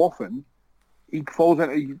so often, he falls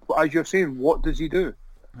into, as you're saying, what does he do?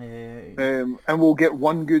 And we'll get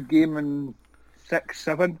one good game in 6,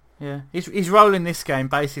 7. Yeah, his role in this game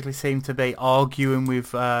basically seemed to be arguing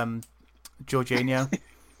with Jorginho.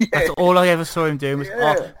 That's all I ever saw him doing was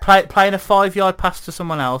playing a 5-yard pass to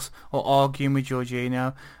someone else or arguing with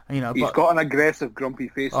Jorginho. You know, he's got an aggressive, grumpy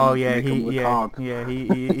face. Oh yeah,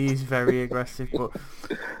 he is very aggressive.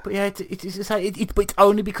 But yeah, it's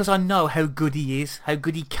only because I know how good he is, how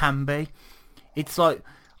good he can be. It's like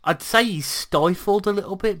I'd say he's stifled a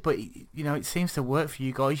little bit, but you know, it seems to work for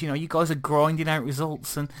you guys. You know, you guys are grinding out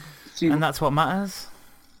results, and that's what matters.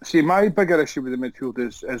 See, my bigger issue with the midfield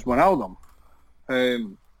is Wijnaldum.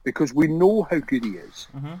 because we know how good he is.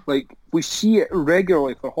 Mm-hmm. Like, we see it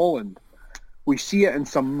regularly for Holland. We see it in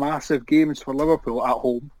some massive games for Liverpool at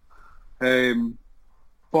home.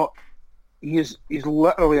 But he's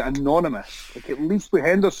literally anonymous. Like, at least with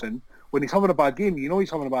Henderson, when he's having a bad game, you know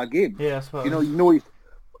he's having a bad game. Yeah, I suppose. You know he's...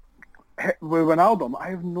 With Ronaldo, I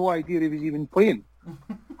have no idea if he's even playing.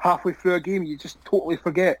 Halfway through a game, you just totally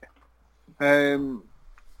forget. And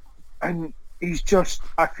he's just...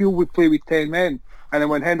 I feel we play with 10 men, and then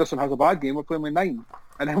when Henderson has a bad game, we're playing with 9.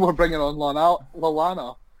 And then we're bringing on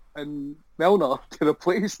Lallana and Milner to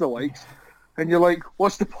replace the likes. And you're like,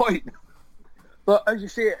 what's the point? But as you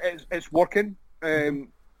say, it's working.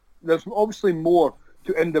 There's obviously more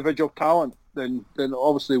to individual talent than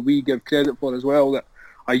obviously we give credit for as well. That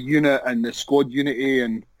a unit and the squad unity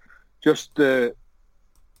and just the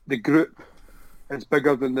group is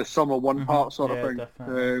bigger than the sum of one part sort of thing.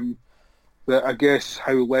 Definitely. That I guess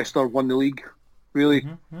how Leicester won the league, really.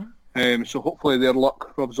 So hopefully their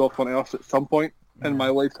luck rubs off on us at some point in my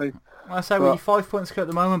lifetime. I say we're 5 points clear at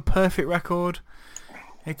the moment, perfect record.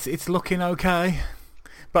 It's looking okay.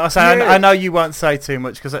 But I say I know you won't say too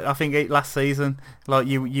much because I think last season, like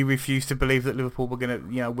you refused to believe that Liverpool were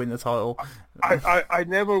going to win the title. I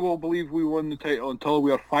never will believe we won the title until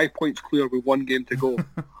we are 5 points clear with one game to go.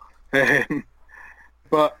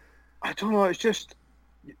 But I don't know. It's just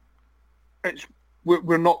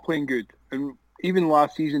we're not playing good, and even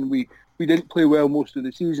last season we didn't play well most of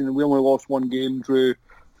the season, and we only lost one game, drew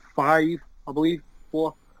 5, I believe,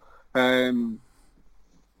 4, and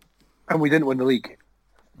we didn't win the league.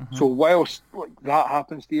 So whilst that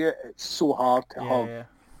happens to you, it's so hard to have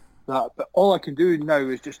that. But all I can do now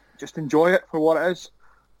is just enjoy it for what it is.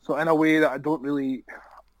 So in a way that I don't want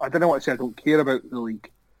to say I don't care about the league,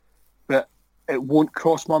 but it won't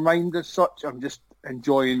cross my mind as such. I'm just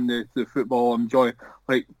enjoying the football. I'm enjoying,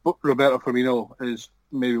 like, Roberto Firmino is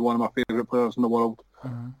maybe one of my favourite players in the world.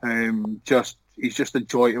 He's just a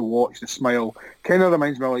joy to watch, the smile. Kind of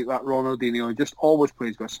reminds me of like that Ronaldinho. He just always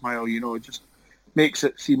plays with a smile, it just makes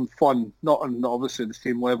it seem fun. Not on obviously the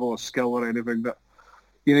same level of skill or anything, but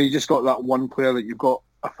you just got that one player that you've got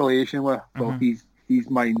affiliation with. Well, he's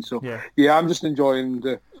mine. So yeah, I'm just enjoying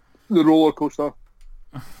the roller coaster,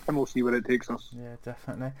 and we'll see where it takes us. Yeah,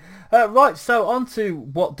 definitely. Right, so on to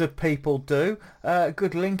what do people do.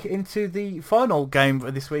 Good link into the final game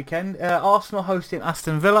for this weekend. Arsenal hosting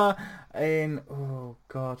Aston Villa in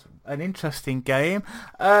an interesting game.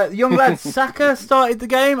 Young lad Saka started the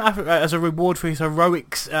game as a reward for his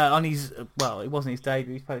heroics on his, well, it wasn't his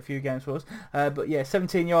debut, he's played a few games for us, but yeah,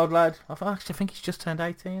 17-year-old lad. I think he's just turned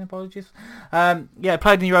 18, apologies. Played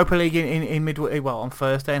in the Europa League in midweek, on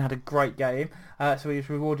Thursday, and had a great game, so he was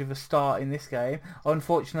rewarded with a start in this game.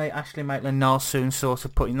 Unfortunately, Ashley Maitland-Niles soon sort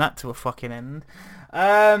of putting that to a fucking end.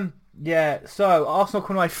 So Arsenal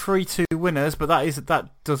come away 3-2 winners, but that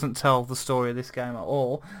doesn't tell the story of this game at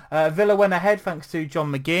all. Villa went ahead thanks to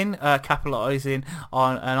John McGinn capitalising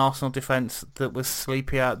on an Arsenal defence that was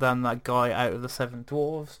sleepier than that guy out of the Seven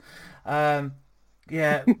Dwarves.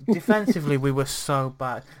 Defensively we were so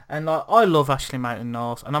bad, and I love Ashley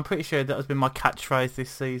Maitland-Niles, and I'm pretty sure that has been my catchphrase this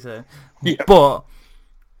season. But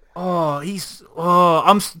do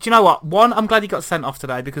you know what? One, I'm glad he got sent off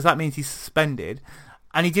today because that means he's suspended.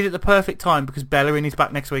 And he did it at the perfect time because Bellerin is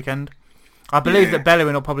back next weekend. I believe that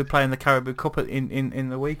Bellerin will probably play in the Carabao Cup in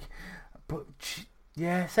the week. But,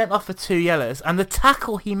 sent off for 2 yellows. And the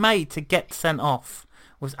tackle he made to get sent off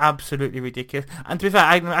was absolutely ridiculous. And to be fair,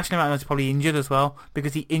 Ashley Maitland-Niles is probably injured as well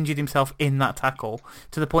because he injured himself in that tackle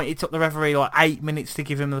to the point it took the referee 8 minutes to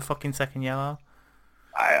give him the fucking second yellow.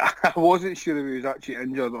 I wasn't sure if he was actually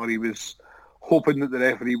injured or he was hoping that the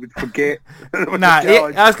referee would forget. I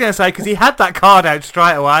was going to say, because he had that card out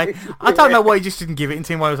straight away. I don't know why he just didn't give it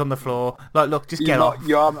to him while he was on the floor. Look, just get off.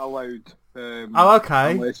 You aren't allowed.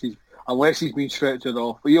 Okay. Unless he's been stretchered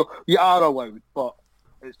off. You are allowed, but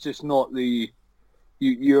it's just not the...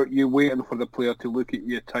 You're waiting for the player to look at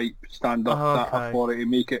you, type, stand up, that authority,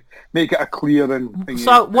 make it a clear and...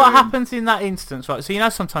 So what happens in that instance, right? So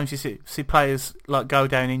sometimes you see players go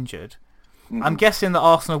down injured. I'm guessing that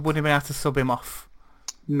Arsenal wouldn't have been able to sub him off.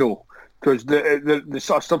 No, because the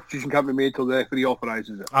sort of substitution can't be made till the referee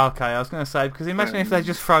authorises it. Okay, I was going to say, because imagine if they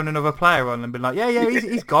just thrown another player on and been like,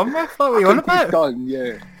 he's gone, ref, what are you on about? He's done,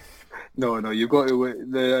 yeah. No, you've got to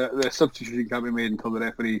wait. The substitution can't be made until the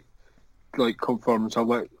referee confirms,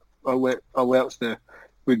 alerts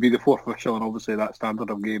would be the fourth official, and obviously that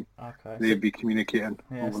standard of game. Okay. They'd be communicating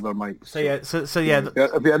over their mics. So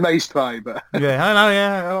it'd be a nice try, but I know.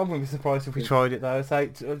 I wouldn't be surprised if we tried it though. So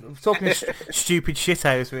talking stupid shit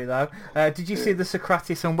out of it though. Did you see the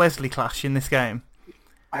Socrates and Wesley clash in this game?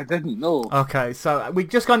 I didn't know. Okay, so we've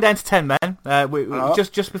just gone down to 10 men.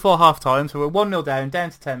 Just before half time, so we're 1-0 down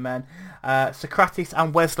to 10 men. Socrates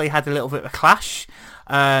and Wesley had a little bit of a clash.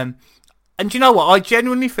 And do you know what? I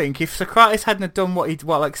genuinely think if Socrates hadn't have done what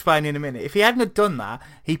I'll explain in a minute, if he hadn't have done that,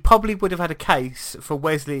 he probably would have had a case for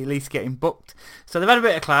Wesley at least getting booked. So they've had a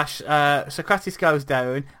bit of clash. Socrates goes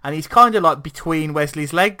down, and he's kind of like between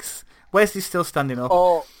Wesley's legs. Wesley's still standing up.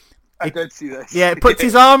 Oh, I did see this. Yeah, puts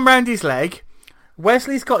his arm round his leg.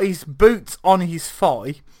 Wesley's got his boots on his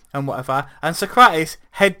thigh and whatever, and Socrates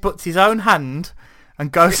headbutts his own hand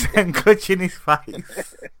and goes and clutching his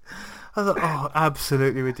face. I was like, oh,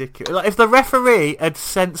 absolutely ridiculous. Like, if the referee had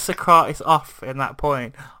sent Socrates off in that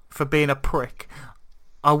point for being a prick,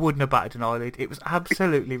 I wouldn't have batted an eyelid. It was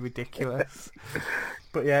absolutely ridiculous.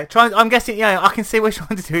 But yeah, I'm guessing, I can see what he's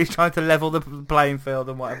trying to do. He's trying to level the playing field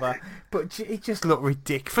and whatever. But it just looked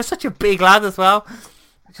ridiculous. For such a big lad as well.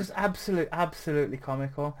 Just absolutely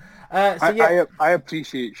comical. I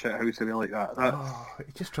appreciate shithousery like that.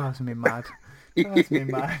 It just drives me mad. Drives me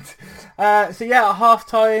mad. At half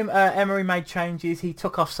time, Emery made changes. He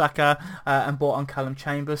took off Saka and brought on Callum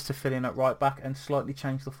Chambers to fill in at right back and slightly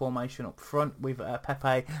changed the formation up front with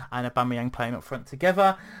Pepe and Aubameyang playing up front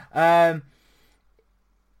together.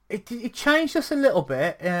 It changed us a little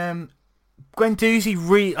bit.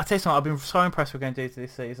 Guendouzi, I tell you something, I've been so impressed with Guendouzi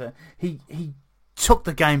this season. He took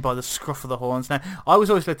the game by the scruff of the horns. Now, I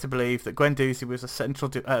was always led to believe that Guendouzi was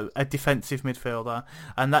a defensive midfielder,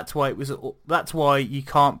 and that's why you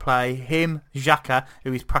can't play him, Xhaka,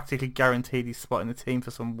 who is practically guaranteed his spot in the team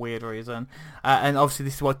for some weird reason, and obviously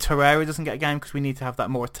this is why Torreira doesn't get a game, because we need to have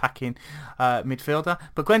that more attacking midfielder.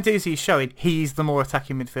 But Guendouzi is showing he's the more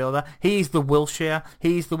attacking midfielder. He's the Wilshere.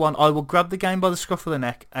 He's the one I will grab the game by the scruff of the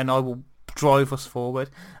neck and I will drive us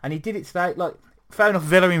forward. And he did it today. Like, fair enough,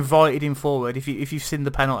 Villa invited him forward. If you've seen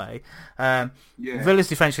the penalty, Villa's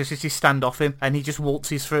defence just stand off him, and he just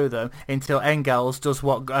waltzes through them until Engels does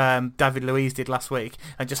what David Luiz did last week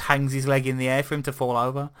and just hangs his leg in the air for him to fall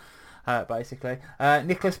over. Basically,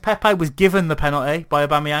 Nicolas Pepe was given the penalty by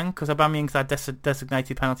Aubameyang because Aubameyang's our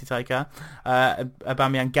designated penalty taker.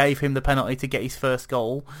 Aubameyang gave him the penalty to get his first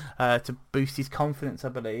goal to boost his confidence, I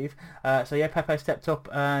believe. Pepe stepped up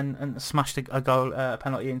and smashed a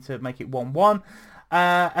penalty in to make it 1-1.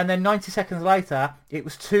 And then 90 seconds later, it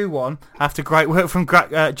was 2-1 after great work from Jack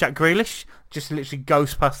Grealish. Just literally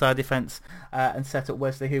ghost past our defence and set up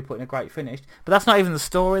Wesley, who put in a great finish. But that's not even the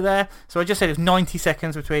story there. So I just said it was 90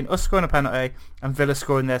 seconds between us scoring a penalty and Villa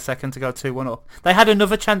scoring their second to go 2-1 up. They had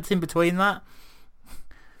another chance in between that.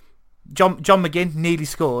 John McGinn nearly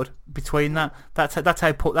scored between that. That's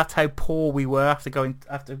how poor we were after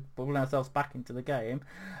pulling ourselves back into the game.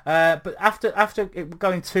 But after it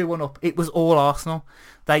going 2-1 up, it was all Arsenal.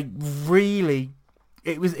 They really.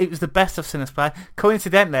 It was the best I've seen us play.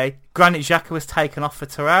 Coincidentally, Granit Xhaka was taken off for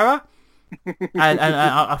Torreira, and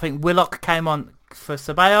I think Willock came on for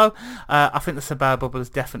Ceballos. I think the Ceballos bubble has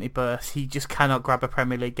definitely burst. He just cannot grab a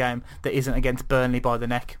Premier League game that isn't against Burnley by the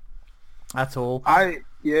neck at all.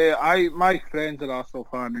 My friend's an Arsenal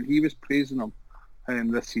fan, and he was praising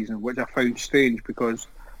him this season, which I found strange because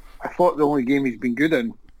I thought the only game he's been good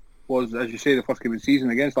in was, as you say, the first game of the season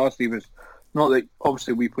against us. He was not that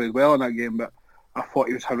obviously we played well in that game, but I thought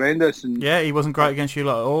he was horrendous. And yeah, he wasn't great against you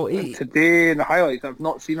at all. Today in the highlights, I've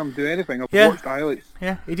not seen him do anything. I've watched the highlights.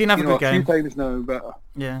 Yeah, he didn't have a good game. A few times now, but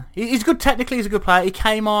yeah, he's good technically. He's a good player. He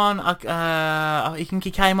came on. I think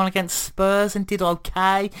he came on against Spurs and did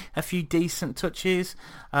okay. A few decent touches.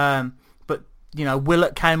 But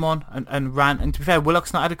Willock came on and ran. And to be fair,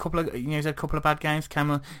 Willock's not had a couple of he's had a couple of bad games.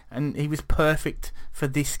 Came on and he was perfect for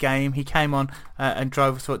this game. He came on and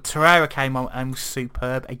drove us forward. Torreira came on and was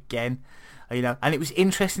superb again. And it was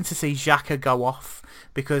interesting to see Xhaka go off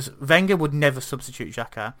because Wenger would never substitute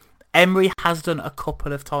Xhaka. Emery has done a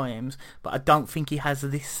couple of times, but I don't think he has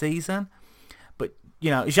this season. But,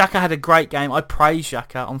 Xhaka had a great game. I praised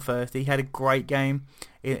Xhaka on Thursday. He had a great game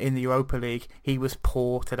in the Europa League. He was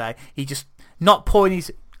poor today. He just, not poor in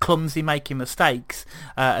his clumsy making mistakes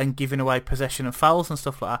and giving away possession and fouls and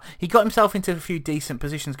stuff like that. He got himself into a few decent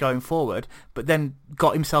positions going forward, but then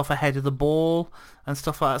got himself ahead of the ball and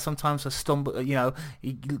stuff like that. Sometimes a stumble,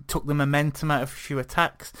 he took the momentum out of a few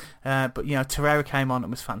attacks. But Torreira came on and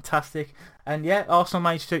was fantastic. And yeah, Arsenal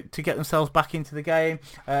managed to get themselves back into the game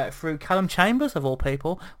through Callum Chambers of all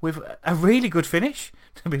people with a really good finish.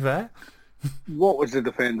 To be fair. What was the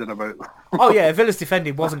defending about? Oh yeah, Villa's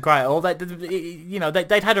defending wasn't great at all.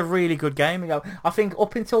 They'd had a really good game. I think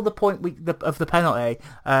up until the point of the penalty,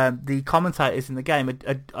 the commentators in the game,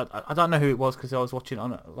 I don't know who it was because I was watching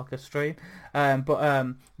on like a stream,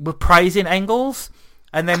 but were praising Engels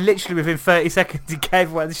And then literally within 30 seconds he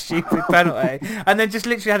gave away the stupid penalty. And then just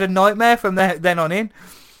literally had a nightmare from then on in.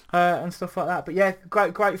 And stuff like that. But yeah,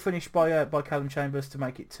 great finish by Callum Chambers to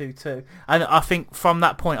make it 2-2. And I think from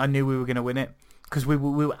that point I knew we were going to win it. Because we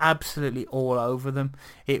were absolutely all over them.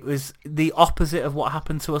 It was the opposite of what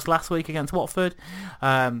happened to us last week against Watford.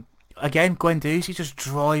 Again, Guendouzi just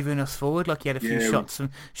driving us forward. Like he had a few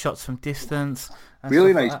shots from distance.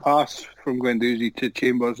 Really nice pass from Guendouzi to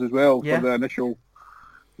Chambers as well for the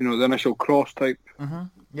initial cross type. Mm-hmm.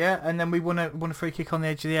 Yeah, and then we won a free kick on the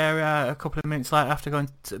edge of the area a couple of minutes later after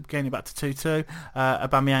getting it back to 2-2.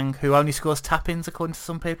 Aubameyang, who only scores tap-ins according to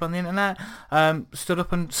some people on the internet, stood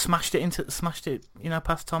up and smashed it,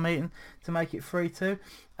 past Tom Eaton to make it 3-2.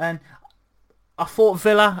 And I thought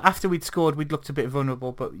Villa, after we'd scored, we'd looked a bit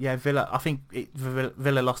vulnerable, but yeah, Villa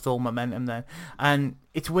lost all momentum then. And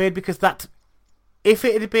it's weird because if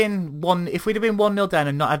we'd have been 1-0 down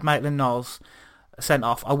and not had Maitland-Niles sent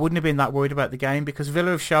off, I wouldn't have been that worried about the game, because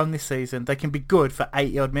Villa have shown this season they can be good for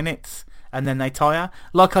 80 odd minutes and then they tire,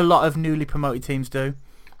 like a lot of newly promoted teams do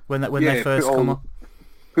when they first come up.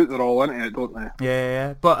 Put their all into it, don't they?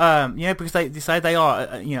 Yeah. But because they say they are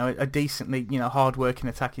a decently hard working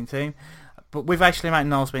attacking team. But with Ashley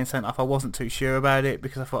Maitland-Niles being sent off, I wasn't too sure about it,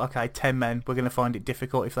 because I thought, okay, 10 men, we're going to find it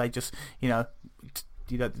difficult if they just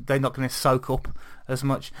they're not going to soak up as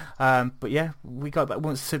much. But yeah, we got back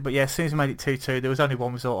once. But yeah, as soon as we made it 2-2, there was only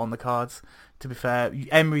one result on the cards. To be fair,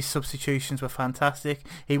 Emery's substitutions were fantastic.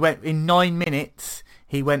 He went in 9 minutes.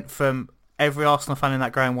 He went from every Arsenal fan in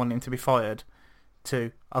that ground wanting to be fired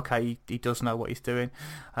to okay, he does know what he's doing.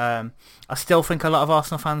 I still think a lot of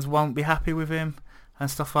Arsenal fans won't be happy with him and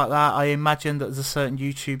stuff like that. I imagine that there's a certain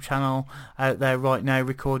YouTube channel out there right now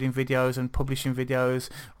recording videos and publishing videos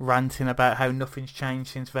ranting about how nothing's changed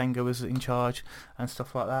since Wenger was in charge and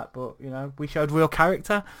stuff like that. But we showed real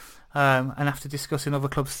character, and after discussing other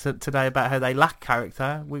clubs today about how they lack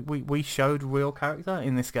character, we showed real character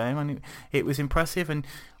in this game, and it was impressive. And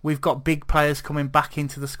we've got big players coming back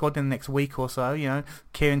into the squad in the next week or so.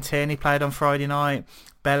 Kieran Tierney played on Friday night,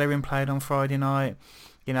 Bellerin played on Friday night.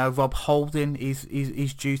 Rob Holding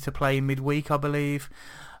is due to play midweek, I believe.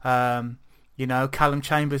 Callum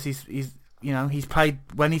Chambers, he's played,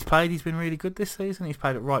 when he's played, he's been really good this season. He's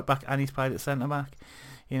played at right back and he's played at centre back.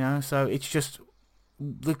 So it's just,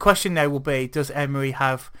 the question now will be, does Emery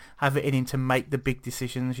have it in him to make the big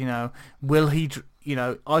decisions? Will he?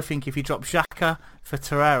 I think if he drops Xhaka for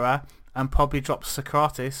Torreira and probably drops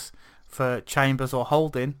Socrates for Chambers or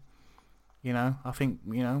Holding, I think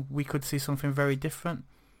we could see something very different.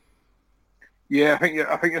 Yeah, I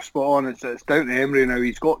think you're spot on. It's down to Emery now.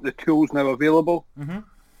 He's got the tools now available.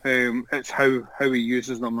 Mm-hmm. It's how he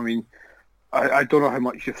uses them. I mean, I don't know how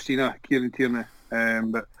much you've seen of Kieran Tierney,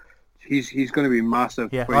 but he's going to be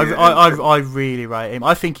massive. Yeah, I really rate him.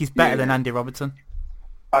 I think he's better than Andy Robertson.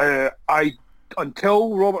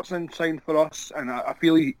 Until Robertson signed for us, and I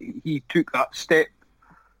feel he took that step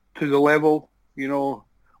to the level.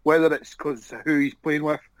 Whether it's because of who he's playing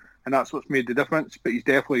with, and that's what's made the difference, but he's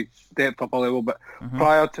definitely stepped up a level. But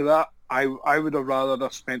prior to that, I would have rather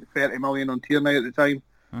have spent 30 million on Tierney at the time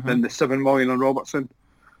than the 7 million on Robertson.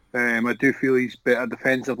 I do feel he's better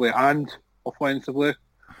defensively and offensively.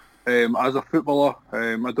 As a footballer,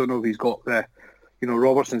 I don't know if he's got the,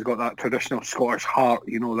 Robertson's got that traditional Scottish heart,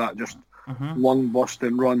 that just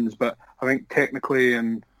lung-busting runs. But I think technically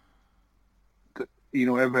and,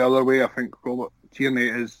 every other way, I think Robert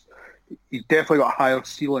Tierney he's definitely got a higher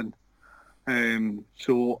ceiling.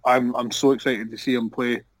 So I'm so excited to see him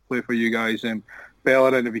play for you guys.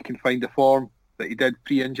 Bellerin, if he can find the form that he did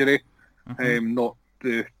pre-injury, not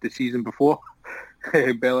the season before.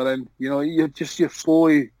 Bellerin, you're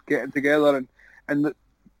slowly getting together, and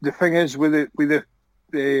the thing is with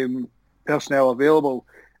the personnel available,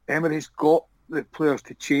 Emery's got the players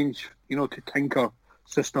to change, to tinker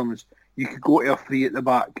systems. You could go to a free at the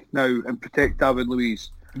back now and protect David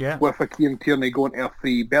Luiz. Yeah. With a Kieran Tierney going to a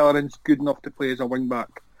free. Bellerin's good enough to play as a wing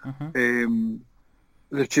back.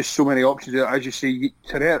 There's just so many options there. As you say,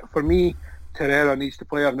 for me, Torreira needs to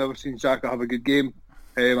play. I've never seen Xhaka have a good game.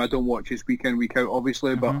 I don't watch his week in, week out,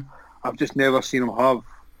 obviously, but I've just never seen him have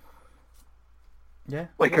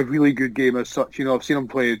a really good game as such. I've seen him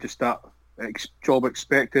play just that job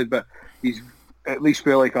expected, but he's at least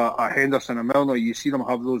feel like a Henderson, a Milner. You see them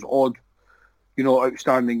have those odd,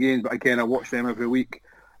 outstanding games. But again, I watch them every week.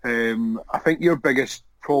 I think your biggest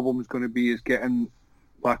problem is going to be getting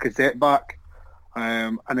Lacazette back,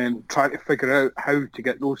 and then trying to figure out how to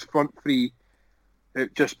get those front three,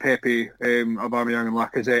 just Pepe, Aubameyang and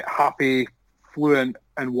Lacazette, happy, fluent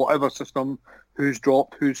in whatever system, who's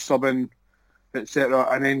dropped, who's subbing, etc.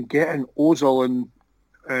 And then getting Ozil and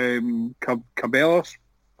Cabellas,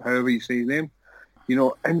 however you say his name,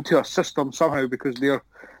 into a system somehow, because they're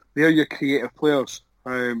your creative players.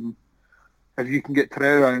 If you can get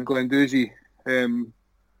Torreira and Guendouzi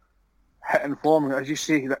hitting form, as you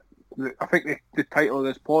say, I think the title of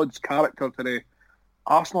this pod's character today.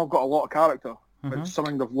 Arsenal have got a lot of character, but it's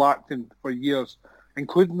something they've lacked in for years,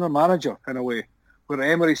 including their manager in a way, where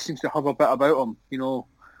Emery seems to have a bit about him,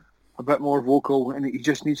 a bit more vocal, and he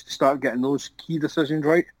just needs to start getting those key decisions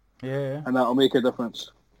right. Yeah. And that'll make a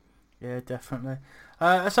difference. Yeah, definitely.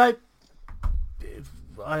 So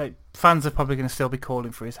fans are probably going to still be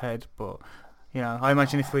calling for his head, but I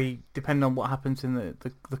imagine if we, depending on what happens in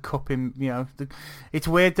the cup, it's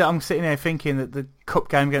weird that I'm sitting here thinking that the cup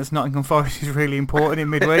game against Nottingham Forest is really important in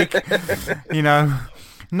midweek.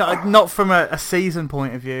 Not from a season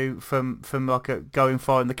point of view, from like a going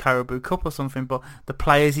far in the Carabao Cup or something, but the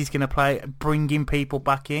players he's going to play, bringing people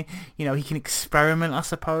back in. He can experiment, I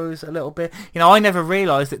suppose, a little bit. I never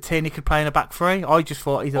realised that Tierney could play in a back three. I just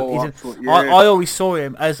thought I always saw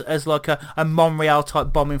him as like a Monreal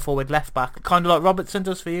type bombing forward left back, kind of like Robertson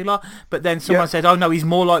does for you lot. But then someone said, "Oh no, he's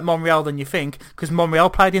more like Monreal than you think," because Monreal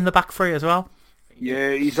played in the back three as well.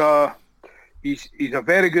 Yeah, he's a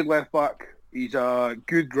very good left back. He's a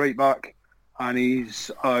good right back, and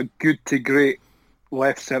he's a good to great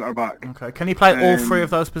left centre back. Okay, can he play all three of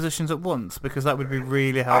those positions at once? Because that would be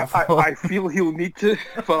really helpful. I feel he'll need to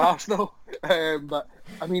for Arsenal. But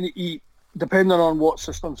I mean, he, depending on what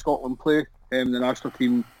system Scotland play, the national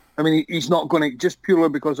team. I mean, he's not going to, just purely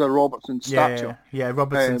because of Robertson's stature. Yeah,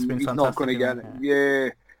 Robertson's been fantastic. He's not going to get it. Yeah,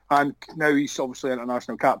 and now he's obviously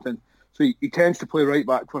international captain, so he tends to play right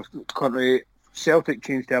back for country. Celtic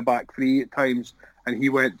changed to a back three at times, and he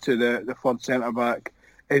went to the third centre back.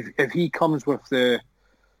 If he comes with the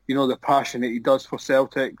passion that he does for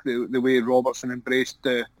Celtic, the way Robertson embraced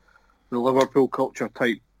the Liverpool culture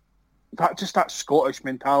type, that Scottish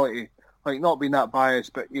mentality, like not being that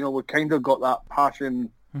biased, but we kind of got that passion,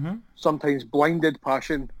 sometimes blinded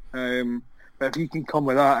passion. But if he can come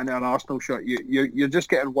with that in an Arsenal shirt, you're just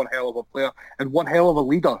getting one hell of a player and one hell of a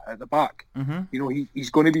leader at the back.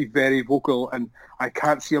 He's going to be very vocal, and I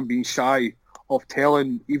can't see him being shy of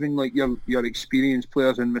telling even like your experienced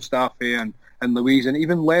players in Mustafi and Louise and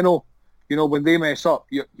even Leno. When they mess up,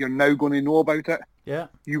 you're now going to know about it. Yeah,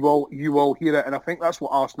 you will hear it, and I think that's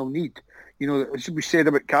what Arsenal need. It should be said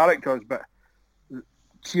about characters, but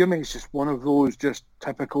Tierney's just one of those just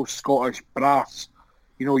typical Scottish brass.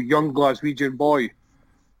 Young Glaswegian boy,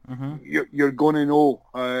 you're going to know,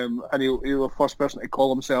 and he'll the first person to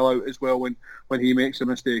call himself out as well when he makes a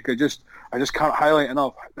mistake. I just can't highlight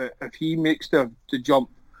enough that if he makes the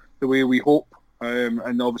jump the way we hope,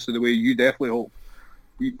 and obviously the way you definitely hope,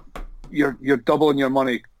 you're doubling your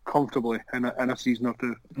money comfortably in a season or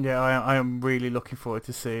two. Yeah, I am really looking forward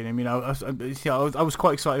to seeing him. I was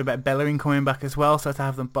quite excited about Bellerin coming back as well, so to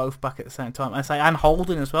have them both back at the same time. And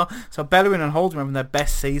Holding as well. So Bellerin and Holding having their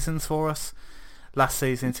best seasons for us last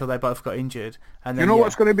season until they both got injured. And then,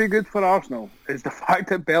 what's going to be good for Arsenal is the fact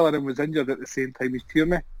that Bellerin was injured at the same time as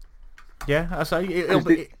Tierney. Yeah, so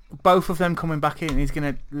both of them coming back in is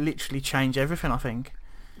going to literally change everything, I think.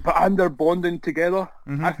 And they're bonding together.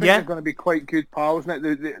 I think they're going to be quite good pals.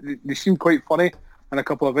 They seem quite funny in a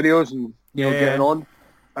couple of videos and getting on.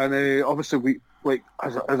 And obviously, we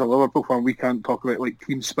as a Liverpool fan, we can't talk about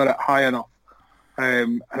team spirit high enough.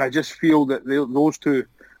 And I just feel that those two,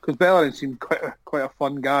 because Bellerin seemed quite a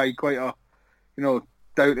fun guy, quite a down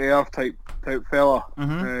to earth type fella.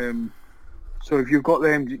 So if you've got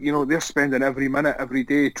them, they're spending every minute, every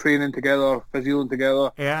day training together, physioing together.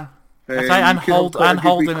 Yeah. And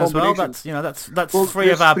Holding as well. That's three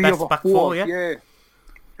of our best back four. Yeah.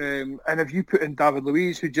 And if you put in David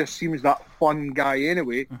Luiz, who just seems that fun guy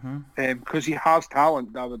anyway, because he has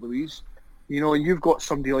talent, David Luiz, and you've got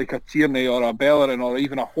somebody like a Tierney or a Bellerin or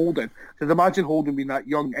even a Holding. Because imagine Holding being that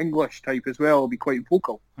young English type as well. He'll be quite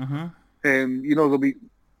vocal. They'll be.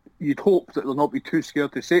 You'd hope that they'll not be too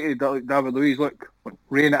scared to say to David Luiz, look,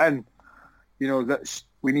 rein it in. That's.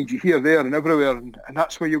 We need you here, there, and everywhere, and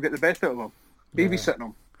that's where you'll get the best out of them. Babysitting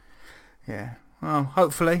them. Yeah. Well,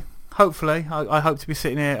 hopefully. I hope to be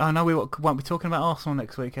sitting here. I know we won't be talking about Arsenal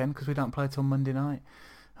next weekend because we don't play till Monday night.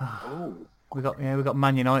 We got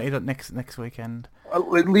Man United next weekend. At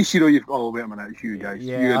least you've. Oh, wait a minute, it's you guys.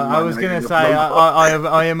 Yeah, I was going to say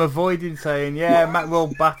I am avoiding saying Matt will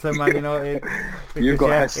batter Man United. Because, you've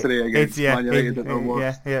got history against Man United.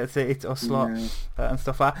 It's us lot and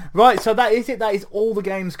stuff like that. Right, so that is it. That is all the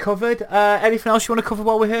games covered. Anything else you want to cover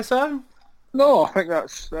while we're here, sir? No, I think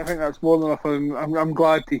that's more than enough. I'm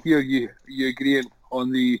glad to hear you agreeing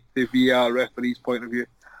on the VR referee's point of view.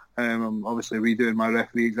 I'm obviously redoing my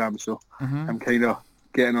referee exam, so I'm kind of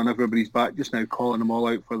getting on everybody's back just now, calling them all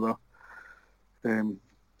out for their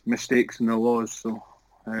mistakes in the laws. So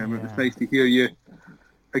it was nice to hear you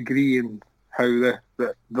agree in how the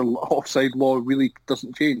offside law really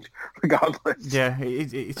doesn't change regardless. Yeah,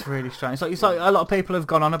 it's really strange. It's like a lot of people have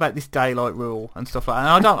gone on about this daylight rule and stuff like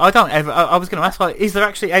that. And I was going to ask, like, is there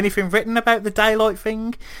actually anything written about the daylight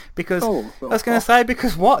thing? Because I was going to say,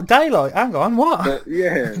 because what? Daylight? Hang on, what?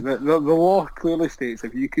 The law clearly states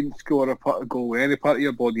if you can score a goal with any part of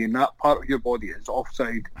your body and that part of your body is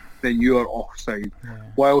offside, then you are offside. Yeah.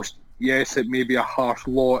 Whilst, yes, it may be a harsh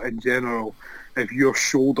law in general, if your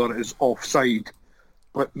shoulder is offside,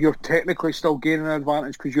 but you're technically still gaining an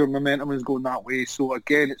advantage because your momentum is going that way. So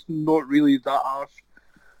again, it's not really that harsh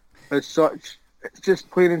as such. It's just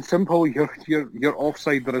plain and simple. You're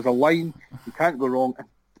offside. There is a line. You can't go wrong.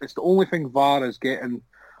 It's the only thing VAR is getting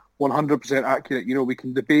 100% accurate. You know, we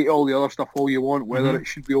can debate all the other stuff all you want, whether it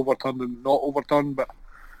should be overturned and not overturned, but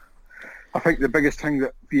I think the biggest thing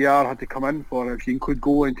that VAR had to come in for, if you include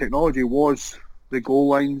goal line technology, was the goal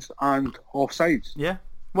lines and offsides. Yeah.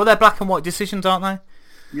 Well, they're black and white decisions, aren't they?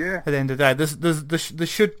 Yeah. At the end of the day, there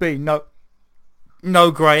should be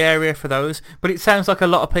no grey area for those. But it sounds like a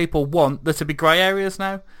lot of people want there to be grey areas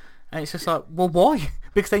now, and it's just like, well, why?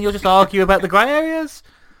 Because then you'll just argue about the grey areas.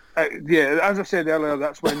 Yeah, as I said earlier,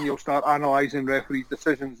 that's when you'll start analysing referees'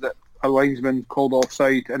 decisions that a linesman called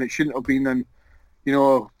offside, and it shouldn't have been. And you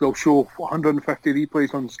know, they'll show 150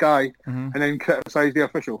 replays on Sky and then criticise the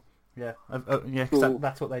official. Yeah, cause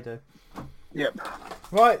that's what they do. Yep.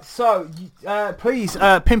 Right, so please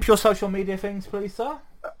pimp your social media things, please, sir.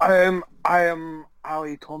 I am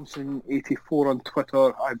Ali Thompson 84 on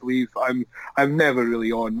Twitter, I believe. I'm never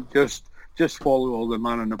really on. Just follow all the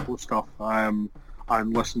Man on the Post stuff. And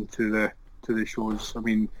listen to the shows. I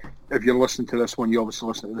mean, if you're listening to this one, you obviously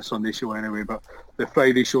listen to the Sunday show anyway. But the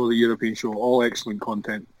Friday show, the European show, all excellent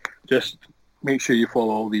content. Just make sure you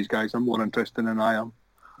follow all these guys. I'm more interested than I am.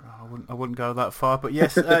 I wouldn't go that far, but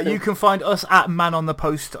yes, you can find us at Man on the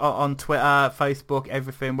Post on Twitter, Facebook,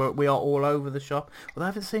 everything. We are all over the shop. Well, I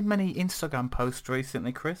haven't seen many Instagram posts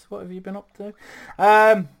recently, Chris. What have you been up to?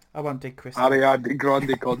 I won't dig Chris. Ariana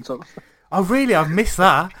Grande concert. Oh, really? I've missed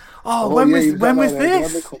that. When was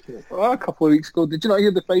this? A couple of weeks ago. Did you not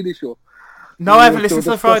hear the Friday show? No, I haven't listened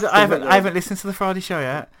to the Friday. I haven't listened to the Friday show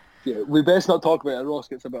yet. Yeah, we best not talk about it. Ross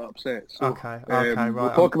gets a bit upset. So, okay, right.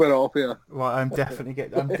 We'll talk about it off here. Right,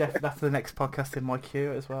 that's the next podcast in my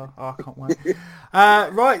queue as well. Oh, I can't wait.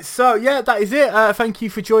 Right, so yeah, that is it. Thank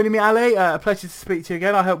you for joining me, Ali. A pleasure to speak to you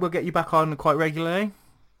again. I hope we'll get you back on quite regularly.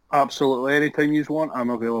 Absolutely, anytime you want,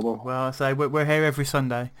 I'm available. Well, I say we're here every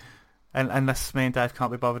Sunday. Unless me and Dave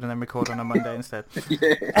can't be bothered and then record on a Monday instead.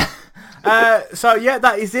 Yeah. So yeah,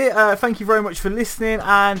 that is it. Thank you very much for listening,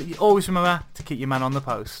 and always remember to keep your man on the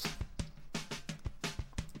post.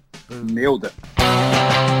 Nailed it.